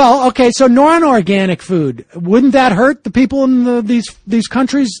food. Well, okay, so non-organic food, wouldn't that hurt the people in these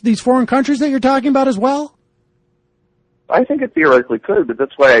countries, these foreign countries that you're talking about as well? I think it theoretically could, but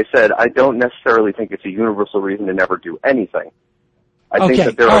that's why I said I don't necessarily think it's a universal reason to never do anything. I think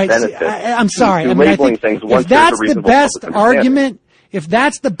that there are benefits. I'm sorry. To I labeling think things once if that's there's a the reasonable best public understanding. argument, if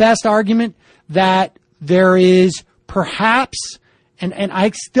that's the best argument that there is perhaps, and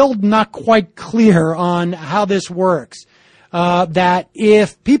I'm still not quite clear on how this works, that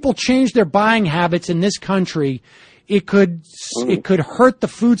if people change their buying habits in this country, it could hurt the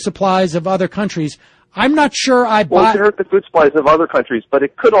food supplies of other countries. I'm not sure Well, it could hurt the food supplies of other countries, but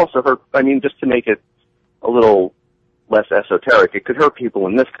it could also hurt, I mean, just to make it a little less esoteric, it could hurt people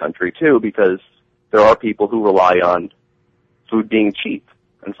in this country, too, because there are people who rely on food being cheap,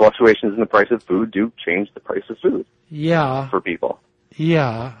 and fluctuations in the price of food do change the price of food for people.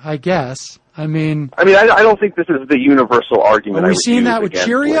 Yeah, I guess. I mean, I don't think this is the universal argument. Are we seeing that with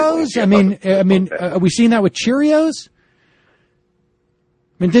Cheerios? Are we seeing that with Cheerios?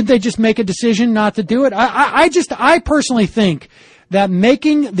 I mean, did they just make a decision not to do it? I personally think that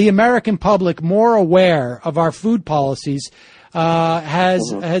making the American public more aware of our food policies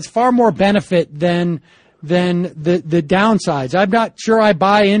has far more benefit than the downsides. I'm not sure I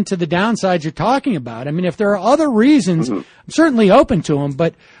buy into the downsides you're talking about. I mean, if there are other reasons, I'm certainly open to them,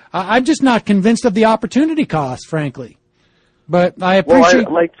 but I'm just not convinced of the opportunity cost, frankly. But I appreciate.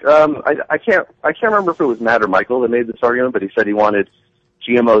 Well, I can't remember if it was Matt or Michael that made this argument, but he said he wanted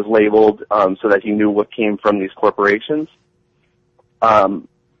GMOs labeled so that he knew what came from these corporations. I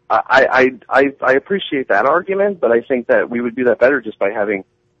appreciate that argument, but I think that we would do that better just by having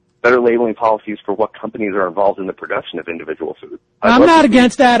better labeling policies for what companies are involved in the production of individual food. I'm not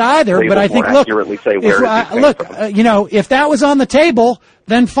against that either, but I think, look, if that was on the table,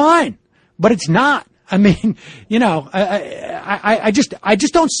 then fine, but it's not. I mean, I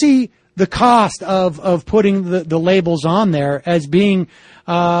just don't see the cost of putting the labels on there as being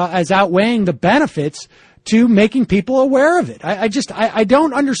as outweighing the benefits to making people aware of it. I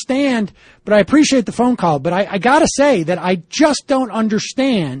don't understand, but I appreciate the phone call. But I gotta say that I just don't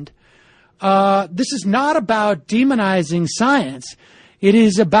understand. This is not about demonizing science. It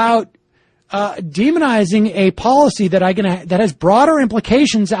is about demonizing a policy that has broader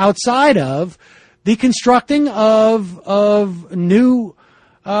implications outside of the constructing of new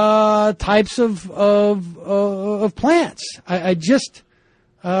types of plants. I just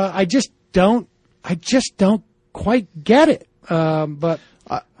don't quite get it. But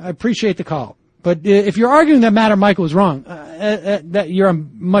I appreciate the call. But if you're arguing that Matt or Michael was wrong, that you're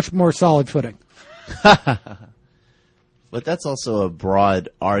on much more solid footing. But that's also a broad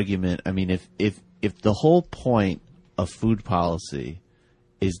argument. I mean, if the whole point of food policy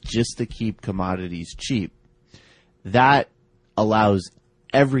is just to keep commodities cheap, that allows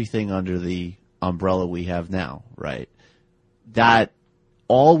everything under the umbrella we have now, right? That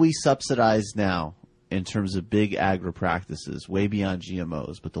all we subsidize now in terms of big agri practices, way beyond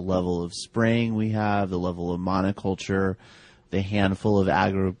GMOs, but the level of spraying we have, the level of monoculture, the handful of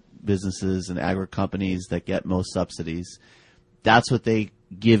agri businesses and agri companies that get most subsidies, that's what they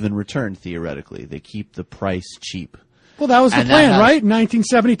give in return, theoretically. They keep the price cheap. Well, that was the plan, right? In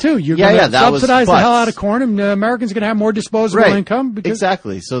 1972. You're going to subsidize the hell out of corn, and Americans are going to have more disposable income.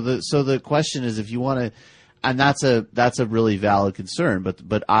 Exactly. So the question is, if you want to, and that's a really valid concern,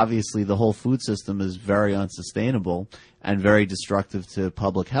 but obviously the whole food system is very unsustainable and very destructive to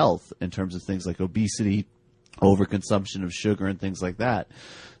public health in terms of things like obesity, overconsumption of sugar, and things like that.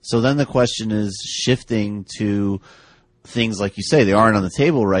 So then the question is shifting to things like you say, they aren't on the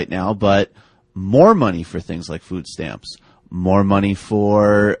table right now, but more money for things like food stamps, more money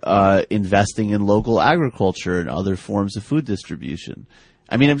for investing in local agriculture and other forms of food distribution.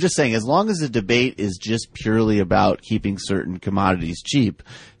 I mean, I'm just saying, as long as the debate is just purely about keeping certain commodities cheap,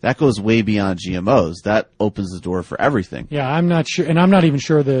 that goes way beyond GMOs. That opens the door for everything. Yeah, I'm not sure, and I'm not even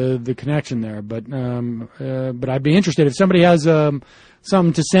sure the connection there, but I'd be interested if somebody has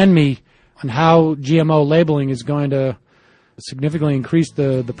something to send me on how GMO labeling is going to significantly increase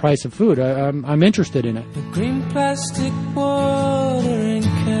the price of food. I'm interested in it. The green plastic watering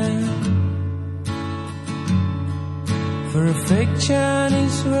can for a fake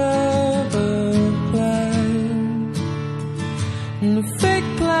Chinese rubber plant and a fake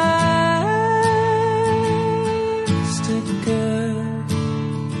plastic girl.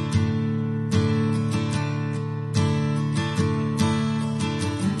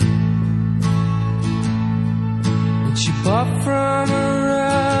 far from a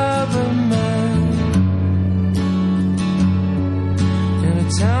rubber man in a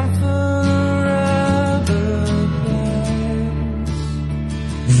town full of rubber bands.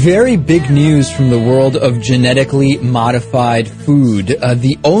 Very big news from the world of genetically modified food.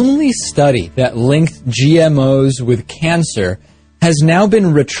 The only study that linked GMOs with cancer has now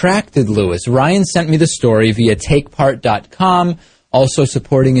been retracted, Lewis. Ryan sent me the story via takepart.com, also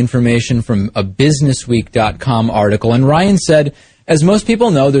supporting information from a businessweek.com article. And Ryan said, as most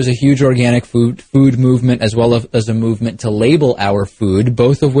people know, there's a huge organic food movement as well as a movement to label our food,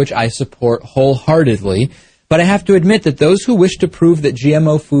 both of which I support wholeheartedly. But I have to admit that those who wish to prove that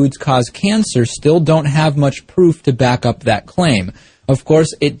GMO foods cause cancer still don't have much proof to back up that claim. Of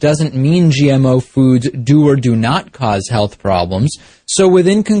course, it doesn't mean GMO foods do or do not cause health problems. So with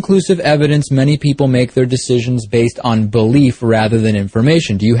inconclusive evidence, many people make their decisions based on belief rather than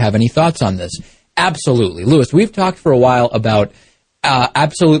information. Do you have any thoughts on this? Absolutely. Lewis, we've talked for a while about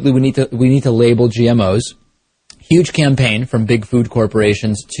absolutely we need to label GMOs. Huge campaign from big food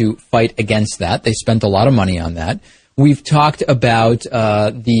corporations to fight against that. They spent a lot of money on that. We've talked about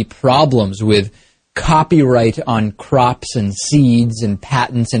the problems with copyright on crops and seeds and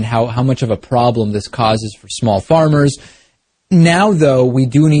patents and how much of a problem this causes for small farmers. Now, though, we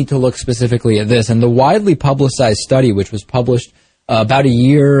do need to look specifically at this. And the widely publicized study, which was published about a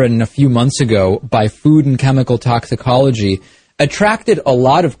year and a few months ago by Food and Chemical Toxicology, attracted a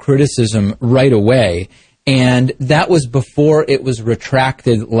lot of criticism right away. And that was before it was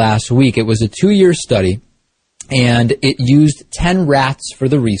retracted last week. It was a 2-year study, and it used 10 rats for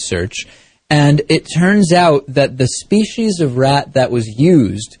the research. And it turns out that the species of rat that was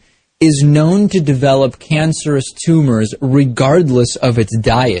used is known to develop cancerous tumors regardless of its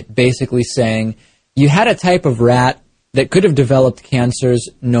diet, basically saying you had a type of rat that could have developed cancers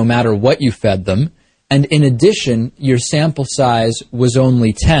no matter what you fed them. And in addition, your sample size was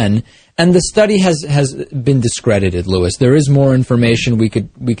only 10. And the study has been discredited, Lewis. There is more information. We could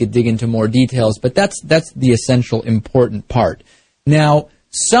dig into more details, but that's the essential important part. Now,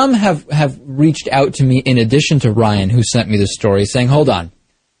 some have reached out to me in addition to Ryan, who sent me the story, saying, hold on.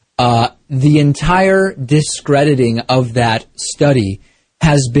 The entire discrediting of that study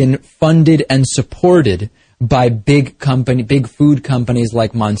has been funded and supported by big food companies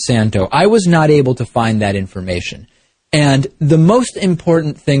like Monsanto. I was not able to find that information. And the most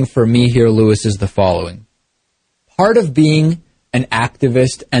important thing for me here, Lewis, is the following. Part of being an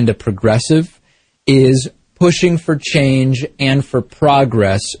activist and a progressive is pushing for change and for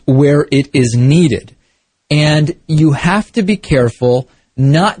progress where it is needed. And you have to be careful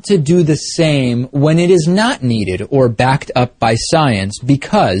not to do the same when it is not needed or backed up by science,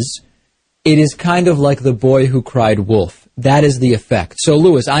 because it is kind of like the boy who cried wolf. That is the effect. So,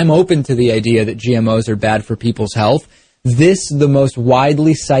 Lewis, I'm open to the idea that GMOs are bad for people's health. This, the most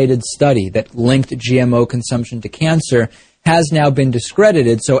widely cited study that linked GMO consumption to cancer, has now been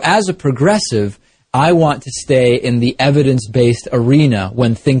discredited. So as a progressive, I want to stay in the evidence-based arena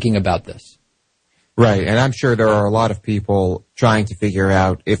when thinking about this. Right, and I'm sure there are a lot of people trying to figure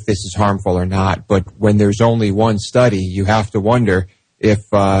out if this is harmful or not, but when there's only one study, you have to wonder if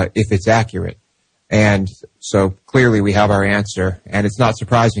it's accurate. And so clearly we have our answer, and it's not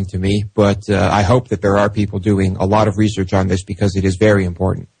surprising to me, but I hope that there are people doing a lot of research on this because it is very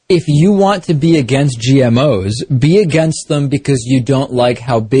important. If you want to be against GMOs, be against them because you don't like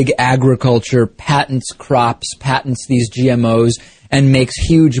how big agriculture patents crops, patents these GMOs, and makes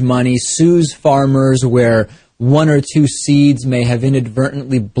huge money, sues farmers where 1 or 2 seeds may have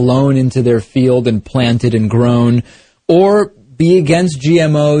inadvertently blown into their field and planted and grown, or be against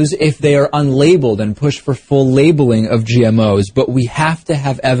GMOs if they are unlabeled and push for full labeling of GMOs. But we have to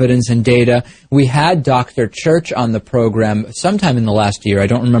have evidence and data. We had Dr. Church on the program sometime in the last year. I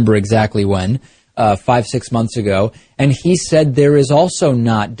don't remember exactly when, 5-6 months ago. And he said there is also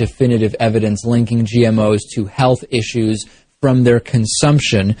not definitive evidence linking GMOs to health issues from their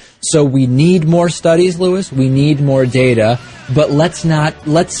consumption. So we need more studies, Lewis. We need more data. But let's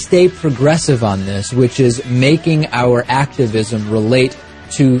stay progressive on this, which is making our activism relate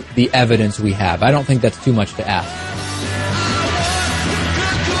to the evidence we have. I don't think that's too much to ask.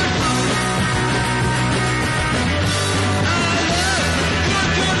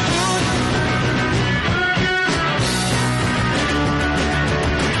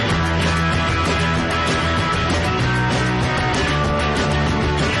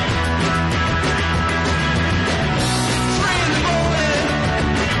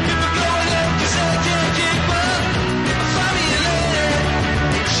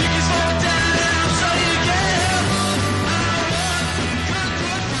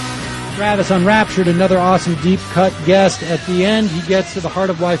 Travis Unraptured, another awesome deep-cut guest. At the end, he gets to the heart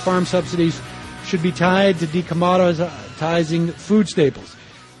of why farm subsidies should be tied to decommoditizing food staples.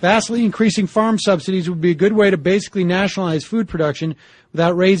 Vastly increasing farm subsidies would be a good way to basically nationalize food production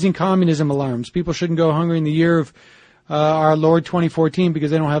without raising communism alarms. People shouldn't go hungry in the year of our Lord 2014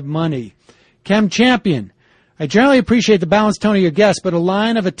 because they don't have money. Chem Champion, I generally appreciate the balanced tone of your guests, but a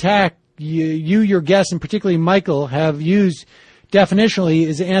line of attack your guests, and particularly Michael, have used definitionally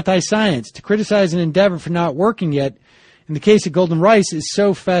is anti-science. To criticize an endeavor for not working yet, in the case of Golden Rice, is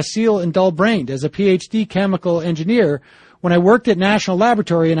so facile and dull-brained. As a PhD chemical engineer, when I worked at National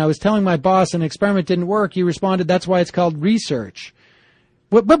Laboratory and I was telling my boss an experiment didn't work, he responded, "That's why it's called research."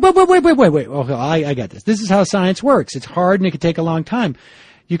 Wait. Okay, I got this. This is how science works. It's hard and it could take a long time.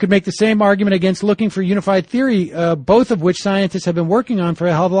 You could make the same argument against looking for unified theory, both of which scientists have been working on for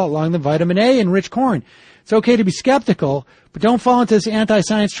a hell of a lot longer than vitamin A and rich corn. It's okay to be skeptical, but don't fall into this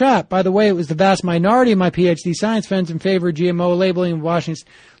anti-science trap. By the way, it was the vast minority of my PhD science friends in favor of GMO labeling in Washington.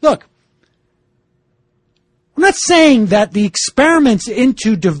 Look, I'm not saying that the experiments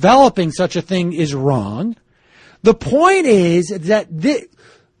into developing such a thing is wrong. The point is that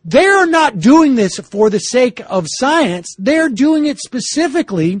they're not doing this for the sake of science. They're doing it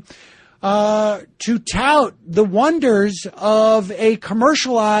specifically to tout the wonders of a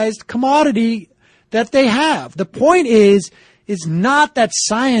commercialized commodity that they have. The point is not that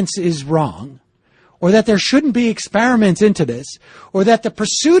science is wrong, or that there shouldn't be experiments into this, or that the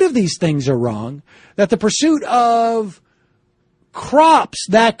pursuit of these things are wrong, that the pursuit of crops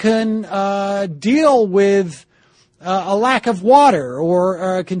that can deal with a lack of water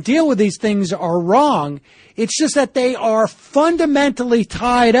or can deal with these things are wrong. It's just that they are fundamentally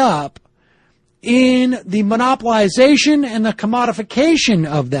tied up in the monopolization and the commodification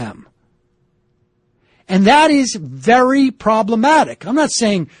of them. And that is very problematic. I'm not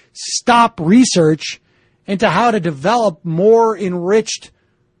saying stop research into how to develop more enriched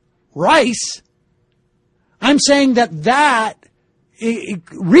rice. I'm saying that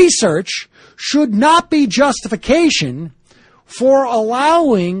research should not be justification for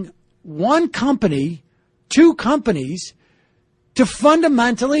allowing one company, two companies, to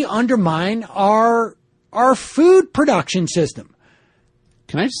fundamentally undermine our food production system.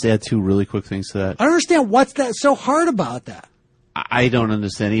 Can I just add two really quick things to that? I don't understand what's that so hard about that. I don't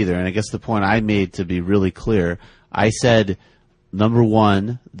understand either. And I guess the point I made, to be really clear, I said, number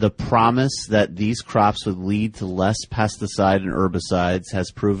one, the promise that these crops would lead to less pesticide and herbicides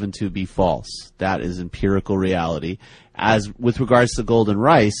has proven to be false. That is empirical reality. As with regards to Golden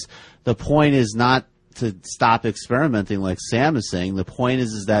Rice, the point is not to stop experimenting like Sam is saying. The point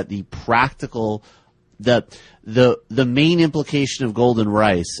is that the practical, the main implication of Golden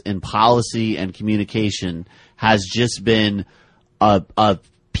Rice in policy and communication has just been a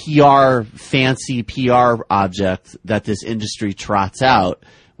fancy PR object that this industry trots out,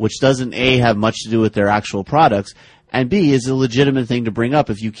 which doesn't A, have much to do with their actual products, and B, is a legitimate thing to bring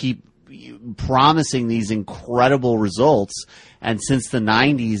up. If you keep promising these incredible results, and since the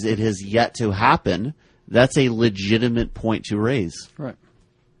 90s it has yet to happen, that's a legitimate point to raise. Right.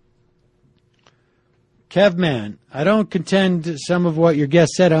 Kevman, I don't contend some of what your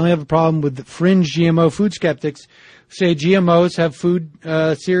guest said. I only have a problem with the fringe GMO food skeptics who say GMOs have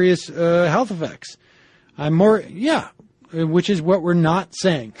serious health effects. Which is what we're not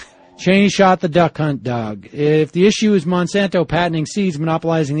saying. Cheney shot the duck hunt dog. If the issue is Monsanto patenting seeds,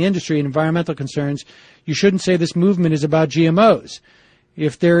 monopolizing the industry, and environmental concerns, you shouldn't say this movement is about GMOs.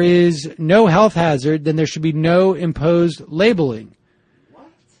 If there is no health hazard, then there should be no imposed labeling. What?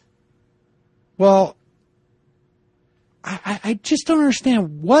 Well, I just don't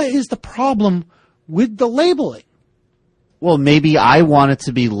understand. What is the problem with the labeling? Well, maybe I want it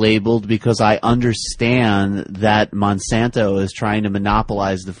to be labeled because I understand that Monsanto is trying to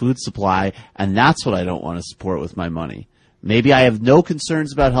monopolize the food supply, and that's what I don't want to support with my money. Maybe I have no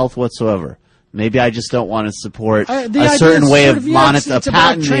concerns about health whatsoever. Maybe I just don't want to support a certain way of patenting. It's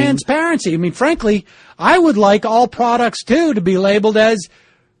about transparency. I mean, frankly, I would like all products, too, to be labeled as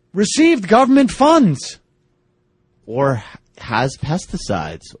received government funds. Or has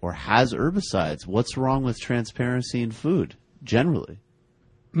pesticides or has herbicides. What's wrong with transparency in food, generally?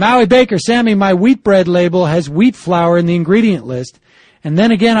 Maui Baker, Sammy, my wheat bread label has wheat flour in the ingredient list. And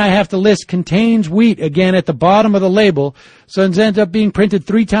then again, I have to list contains wheat again at the bottom of the label. So it ends up being printed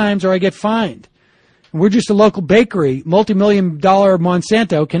 3 times or I get fined. And we're just a local bakery. Multi-million-dollar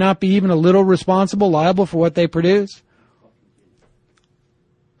Monsanto cannot be even a little responsible, liable for what they produce.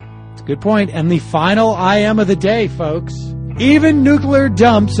 It's a good point. And the final I am of the day, folks. Even nuclear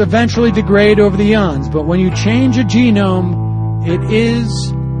dumps eventually degrade over the eons, but when you change a genome, it is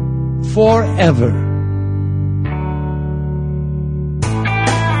forever.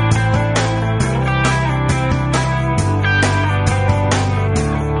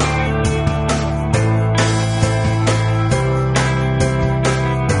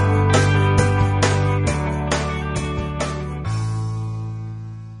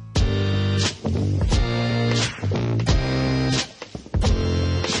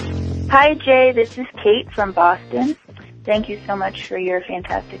 Hi, Jay. This is Kate from Boston. Thank you so much for your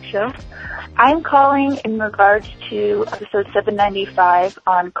fantastic show. I'm calling in regards to episode 795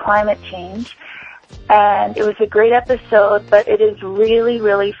 on climate change. And it was a great episode, but it is really,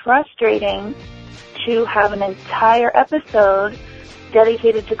 really frustrating to have an entire episode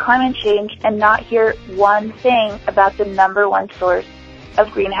dedicated to climate change and not hear one thing about the number one source of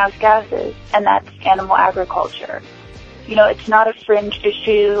greenhouse gases, and that's animal agriculture. You know, it's not a fringe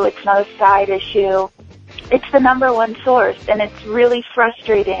issue, it's not a side issue, it's the number one source, and it's really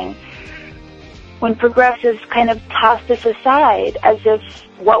frustrating when progressives kind of toss this aside as if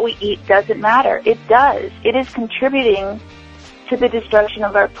what we eat doesn't matter. It does. It is contributing to the destruction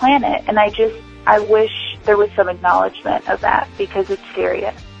of our planet, and I wish there was some acknowledgement of that, because it's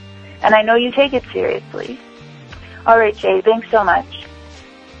serious. And I know you take it seriously. All right, Jay, thanks so much.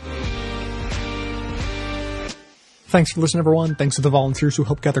 Thanks for listening, everyone. Thanks to the volunteers who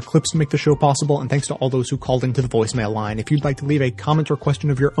helped gather clips to make the show possible, and thanks to all those who called into the voicemail line. If you'd like to leave a comment or question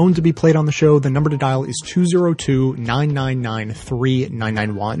of your own to be played on the show, the number to dial is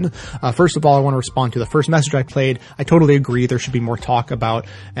 202-999-3991. First of all, I want to respond to the first message I played. I totally agree there should be more talk about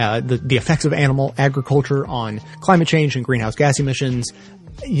the effects of animal agriculture on climate change and greenhouse gas emissions.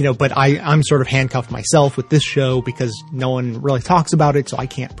 You know, but I'm sort of handcuffed myself with this show because no one really talks about it, so I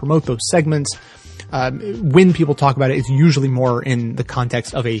can't promote those segments. When people talk about it, it's usually more in the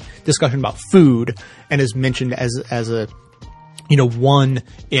context of a discussion about food, and is mentioned as a, you know, one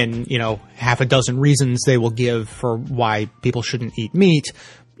in, you know, half a dozen reasons they will give for why people shouldn't eat meat,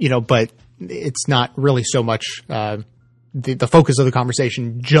 you know, but it's not really so much, the focus of the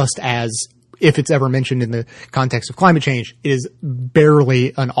conversation, just as if it's ever mentioned in the context of climate change, it is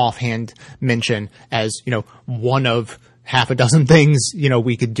barely an offhand mention as, you know, one of half a dozen things, you know,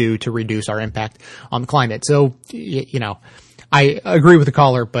 we could do to reduce our impact on the climate. So, you know, I agree with the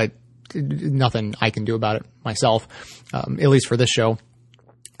caller, but nothing I can do about it myself, at least for this show.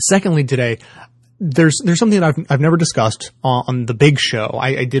 Secondly, today, there's something that I've never discussed on the big show.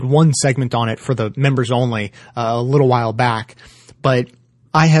 I did one segment on it for the members only a little while back, but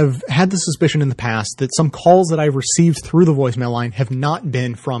I have had the suspicion in the past that some calls that I've received through the voicemail line have not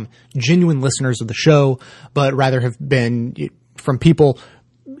been from genuine listeners of the show, but rather have been from people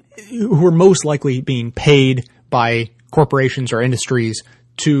who are most likely being paid by corporations or industries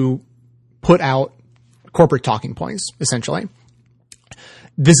to put out corporate talking points, essentially.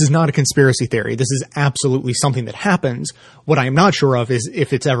 This is not a conspiracy theory. This is absolutely something that happens. What I am not sure of is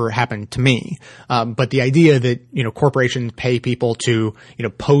if it's ever happened to me. But the idea that, you know, corporations pay people to, you know,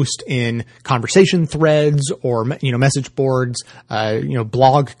 post in conversation threads or, you know, message boards, you know,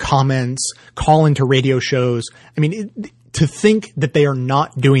 blog comments, call into radio shows. I mean, to think that they are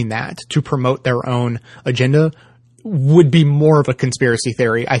not doing that to promote their own agenda would be more of a conspiracy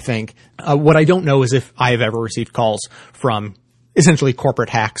theory, I think. What I don't know is if I have ever received calls from essentially corporate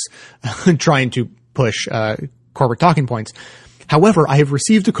hacks trying to push corporate talking points. However, I have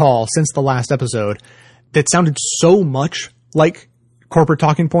received a call since the last episode that sounded so much like corporate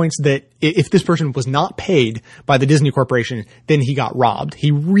talking points that if this person was not paid by the Disney Corporation, then he got robbed.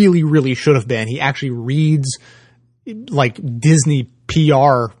 He really, really should have been. He actually reads like Disney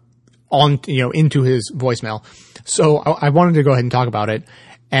PR on, you know, into his voicemail. So I wanted to go ahead and talk about it.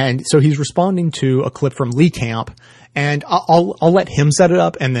 And so he's responding to a clip from Lee Camp, and I'll let him set it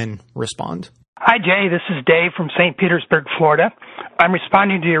up and then respond. Hi, Jay. This is Dave from St. Petersburg, Florida. I'm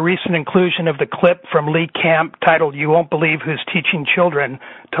responding to your recent inclusion of the clip from Lee Camp titled, "You Won't Believe Who's Teaching Children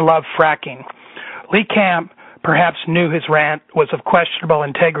to Love Fracking." Lee Camp perhaps knew his rant was of questionable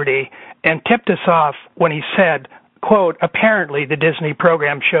integrity and tipped us off when he said, quote, "Apparently the Disney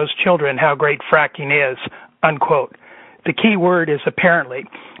program shows children how great fracking is," unquote. The key word is apparently,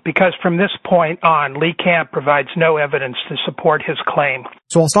 because from this point on, Lee Camp provides no evidence to support his claim.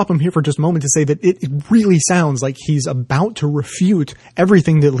 So I'll stop him here for just a moment to say that it really sounds like he's about to refute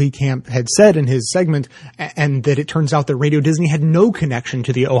everything that Lee Camp had said in his segment, and that it turns out that Radio Disney had no connection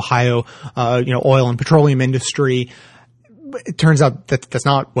to the Ohio, you know, oil and petroleum industry. it turns out that that's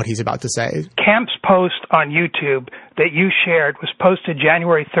not what he's about to say. Camp's post on YouTube that you shared was posted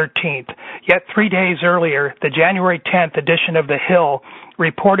January 13th, yet 3 days earlier, the January 10th edition of The Hill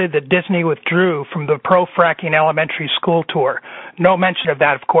reported that Disney withdrew from the pro-fracking elementary school tour. No mention of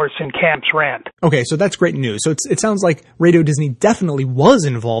that, of course, in Camp's rant. Okay, so that's great news. So it sounds like Radio Disney definitely was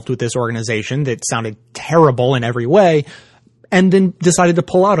involved with this organization that sounded terrible in every way, and then decided to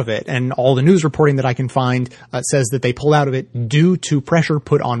pull out of it. And all the news reporting that I can find says that they pulled out of it due to pressure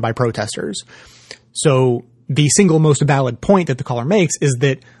put on by protesters. So the single most valid point that the caller makes is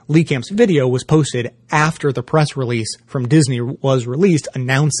that Lee Camp's video was posted after the press release from Disney was released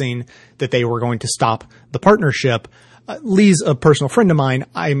announcing that they were going to stop the partnership. Lee's a personal friend of mine.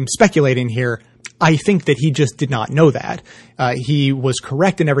 I'm speculating here. I think that he just did not know that. He was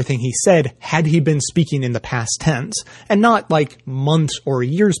correct in everything he said had he been speaking in the past tense, and not like months or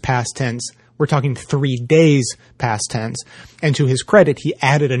years past tense. We're talking 3 days past tense. And to his credit, he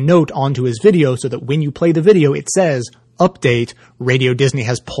added a note onto his video so that when you play the video, it says, update, Radio Disney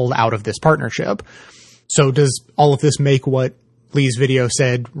has pulled out of this partnership. So does all of this make what Lee's video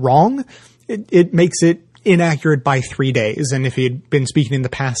said wrong? It makes it inaccurate by 3 days. And if he had been speaking in the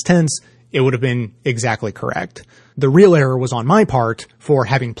past tense, it would have been exactly correct. The real error was on my part for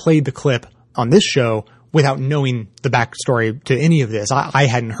having played the clip on this show without knowing the backstory to any of this. I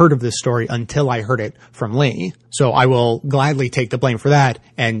hadn't heard of this story until I heard it from Lee. So I will gladly take the blame for that,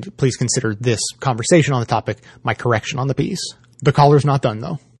 and please consider this conversation on the topic my correction on the piece. The caller's not done,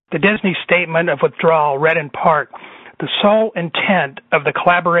 though. The Disney statement of withdrawal read in part, the sole intent of the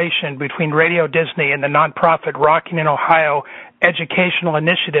collaboration between Radio Disney and the nonprofit Rocking in Ohio Educational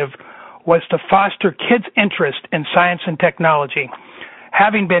Initiative was to foster kids' interest in science and technology.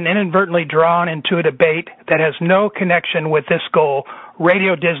 Having been inadvertently drawn into a debate that has no connection with this goal,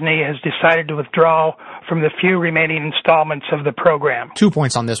 Radio Disney has decided to withdraw from the few remaining installments of the program. 2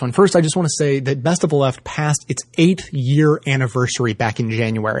 points on this one. First, I just want to say that Best of the Left passed its 8th-year anniversary back in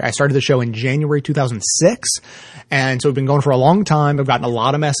January. I started the show in January 2006, and so we've been going for a long time. I've gotten a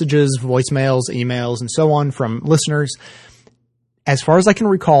lot of messages, voicemails, emails, and so on from listeners. As far as I can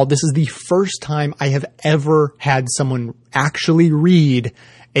recall, this is the first time I have ever had someone actually read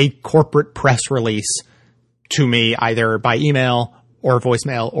a corporate press release to me, either by email or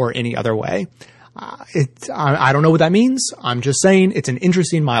voicemail or any other way. I don't know what that means. I'm just saying it's an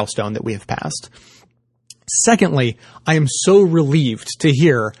interesting milestone that we have passed. Secondly, I am so relieved to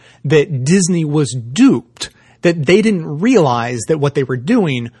hear that Disney was duped, that they didn't realize that what they were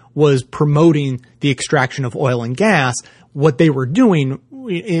doing was promoting the extraction of oil and gas. What they were doing,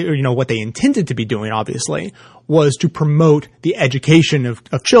 what they intended to be doing, obviously, was to promote the education of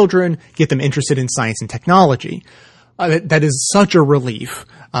children, get them interested in science and technology. That is such a relief.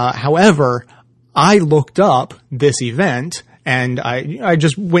 However, I looked up this event, and I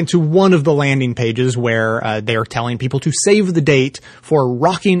just went to one of the landing pages where they are telling people to save the date for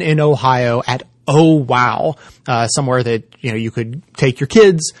Rocking in Ohio at Oh Wow, somewhere that you could take your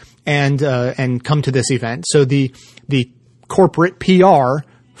kids and come to this event. So the corporate PR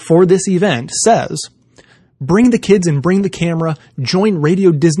for this event says, bring the kids and bring the camera, join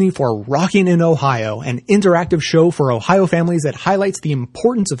Radio Disney for Rocking in Ohio, an interactive show for Ohio families that highlights the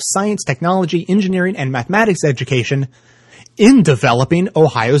importance of science, technology, engineering, and mathematics education in developing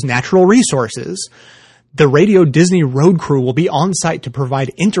Ohio's natural resources. The Radio Disney road crew will be on site to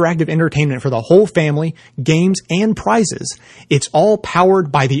provide interactive entertainment for the whole family, games, and prizes. It's all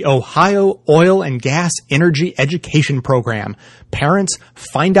powered by the Ohio Oil and Gas Energy Education Program. Parents,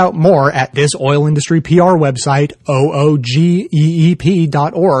 find out more at this oil industry PR website, oogeep.org.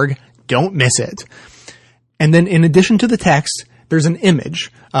 Don't miss it. And then in addition to the text, there's an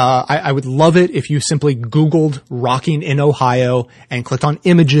image. I would love it if you simply Googled Rocking in Ohio and clicked on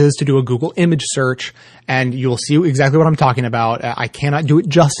images to do a Google image search, and you'll see exactly what I'm talking about. I cannot do it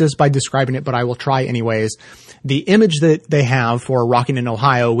justice by describing it, but I will try anyways. The image that they have for Rocking in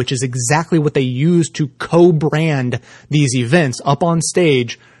Ohio, which is exactly what they use to co-brand these events up on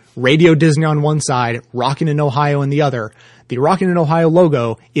stage, Radio Disney on one side, Rocking in Ohio on the other. The Rocking in Ohio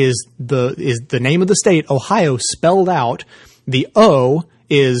logo is the name of the state, Ohio, spelled out. The O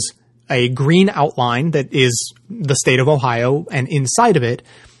is a green outline that is the state of Ohio, and inside of it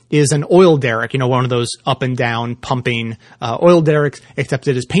is an oil derrick, one of those up and down pumping oil derricks, except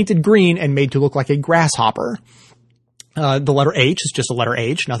it is painted green and made to look like a grasshopper. The letter H is just a letter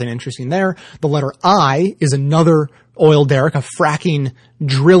H, nothing interesting there. The letter I is another oil derrick, a fracking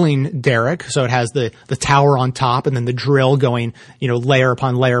drilling derrick. So it has the tower on top and then the drill going, layer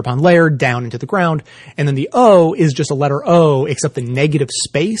upon layer upon layer down into the ground. And then the O is just a letter O, except the negative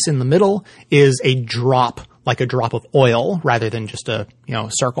space in the middle is a drop like a drop of oil rather than just a,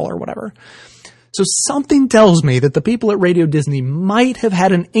 circle or whatever. So something tells me that the people at Radio Disney might have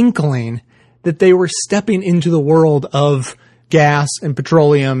had an inkling that they were stepping into the world of gas and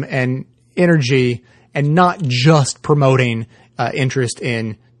petroleum and energy and not just promoting interest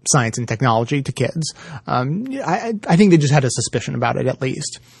in science and technology to kids. I think they just had a suspicion about it, at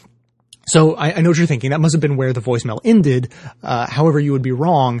least. So I know what you're thinking. That must have been where the voicemail ended. However, you would be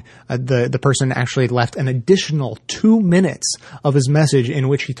wrong. The person actually left an additional 2 minutes of his message in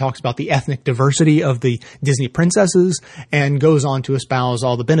which he talks about the ethnic diversity of the Disney princesses and goes on to espouse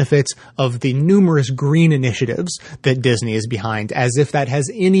all the benefits of the numerous green initiatives that Disney is behind, as if that has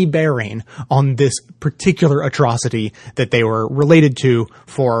any bearing on this particular atrocity that they were related to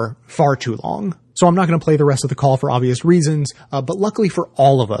for far too long. So I'm not going to play the rest of the call for obvious reasons, but luckily for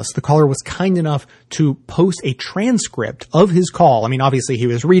all of us, the caller was kind enough to post a transcript of his call. I mean, obviously he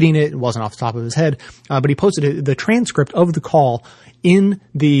was reading it. It wasn't off the top of his head, but he posted the transcript of the call in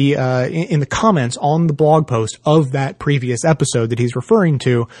the comments on the blog post of that previous episode that he's referring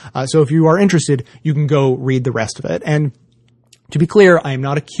to. So if you are interested, you can go read the rest of it. And to be clear, I am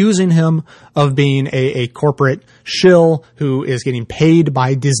not accusing him of being a corporate shill who is getting paid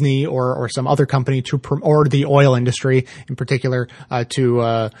by Disney or some other company or the oil industry in particular,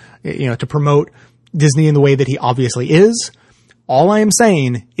 to promote Disney in the way that he obviously is. All I am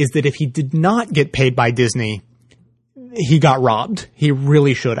saying is that if he did not get paid by Disney, he got robbed. He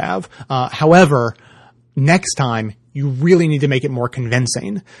really should have. However, next time, you really need to make it more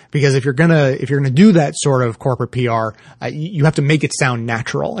convincing, because if you're gonna do that sort of corporate PR, you have to make it sound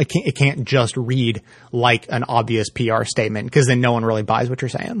natural. It can't just read like an obvious PR statement, because then no one really buys what you're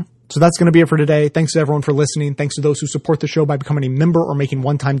saying. So that's going to be it for today. Thanks to everyone for listening. Thanks to those who support the show by becoming a member or making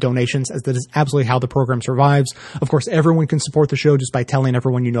one-time donations, as that is absolutely how the program survives. Of course, everyone can support the show just by telling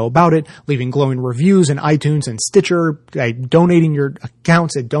everyone you know about it, leaving glowing reviews in iTunes and Stitcher, donating your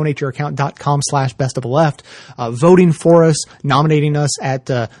accounts at donateyouraccount.com/bestofleft, voting for us, nominating us at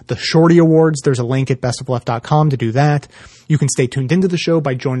the Shorty Awards. There's a link at bestofleft.com to do that. You can stay tuned into the show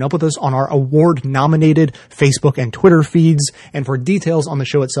by joining up with us on our award-nominated Facebook and Twitter feeds. And for details on the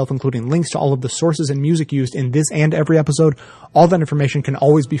show itself, including links to all of the sources and music used in this and every episode, all that information can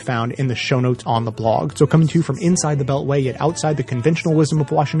always be found in the show notes on the blog. So coming to you from inside the Beltway, yet outside the conventional wisdom of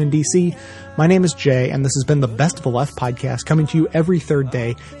Washington, D.C., my name is Jay, and this has been the Best of the Left podcast, coming to you every third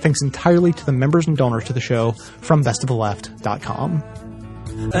day, thanks entirely to the members and donors to the show from bestoftheleft.com.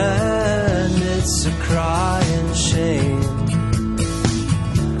 And it's a crying shame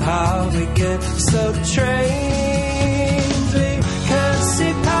how we get so trained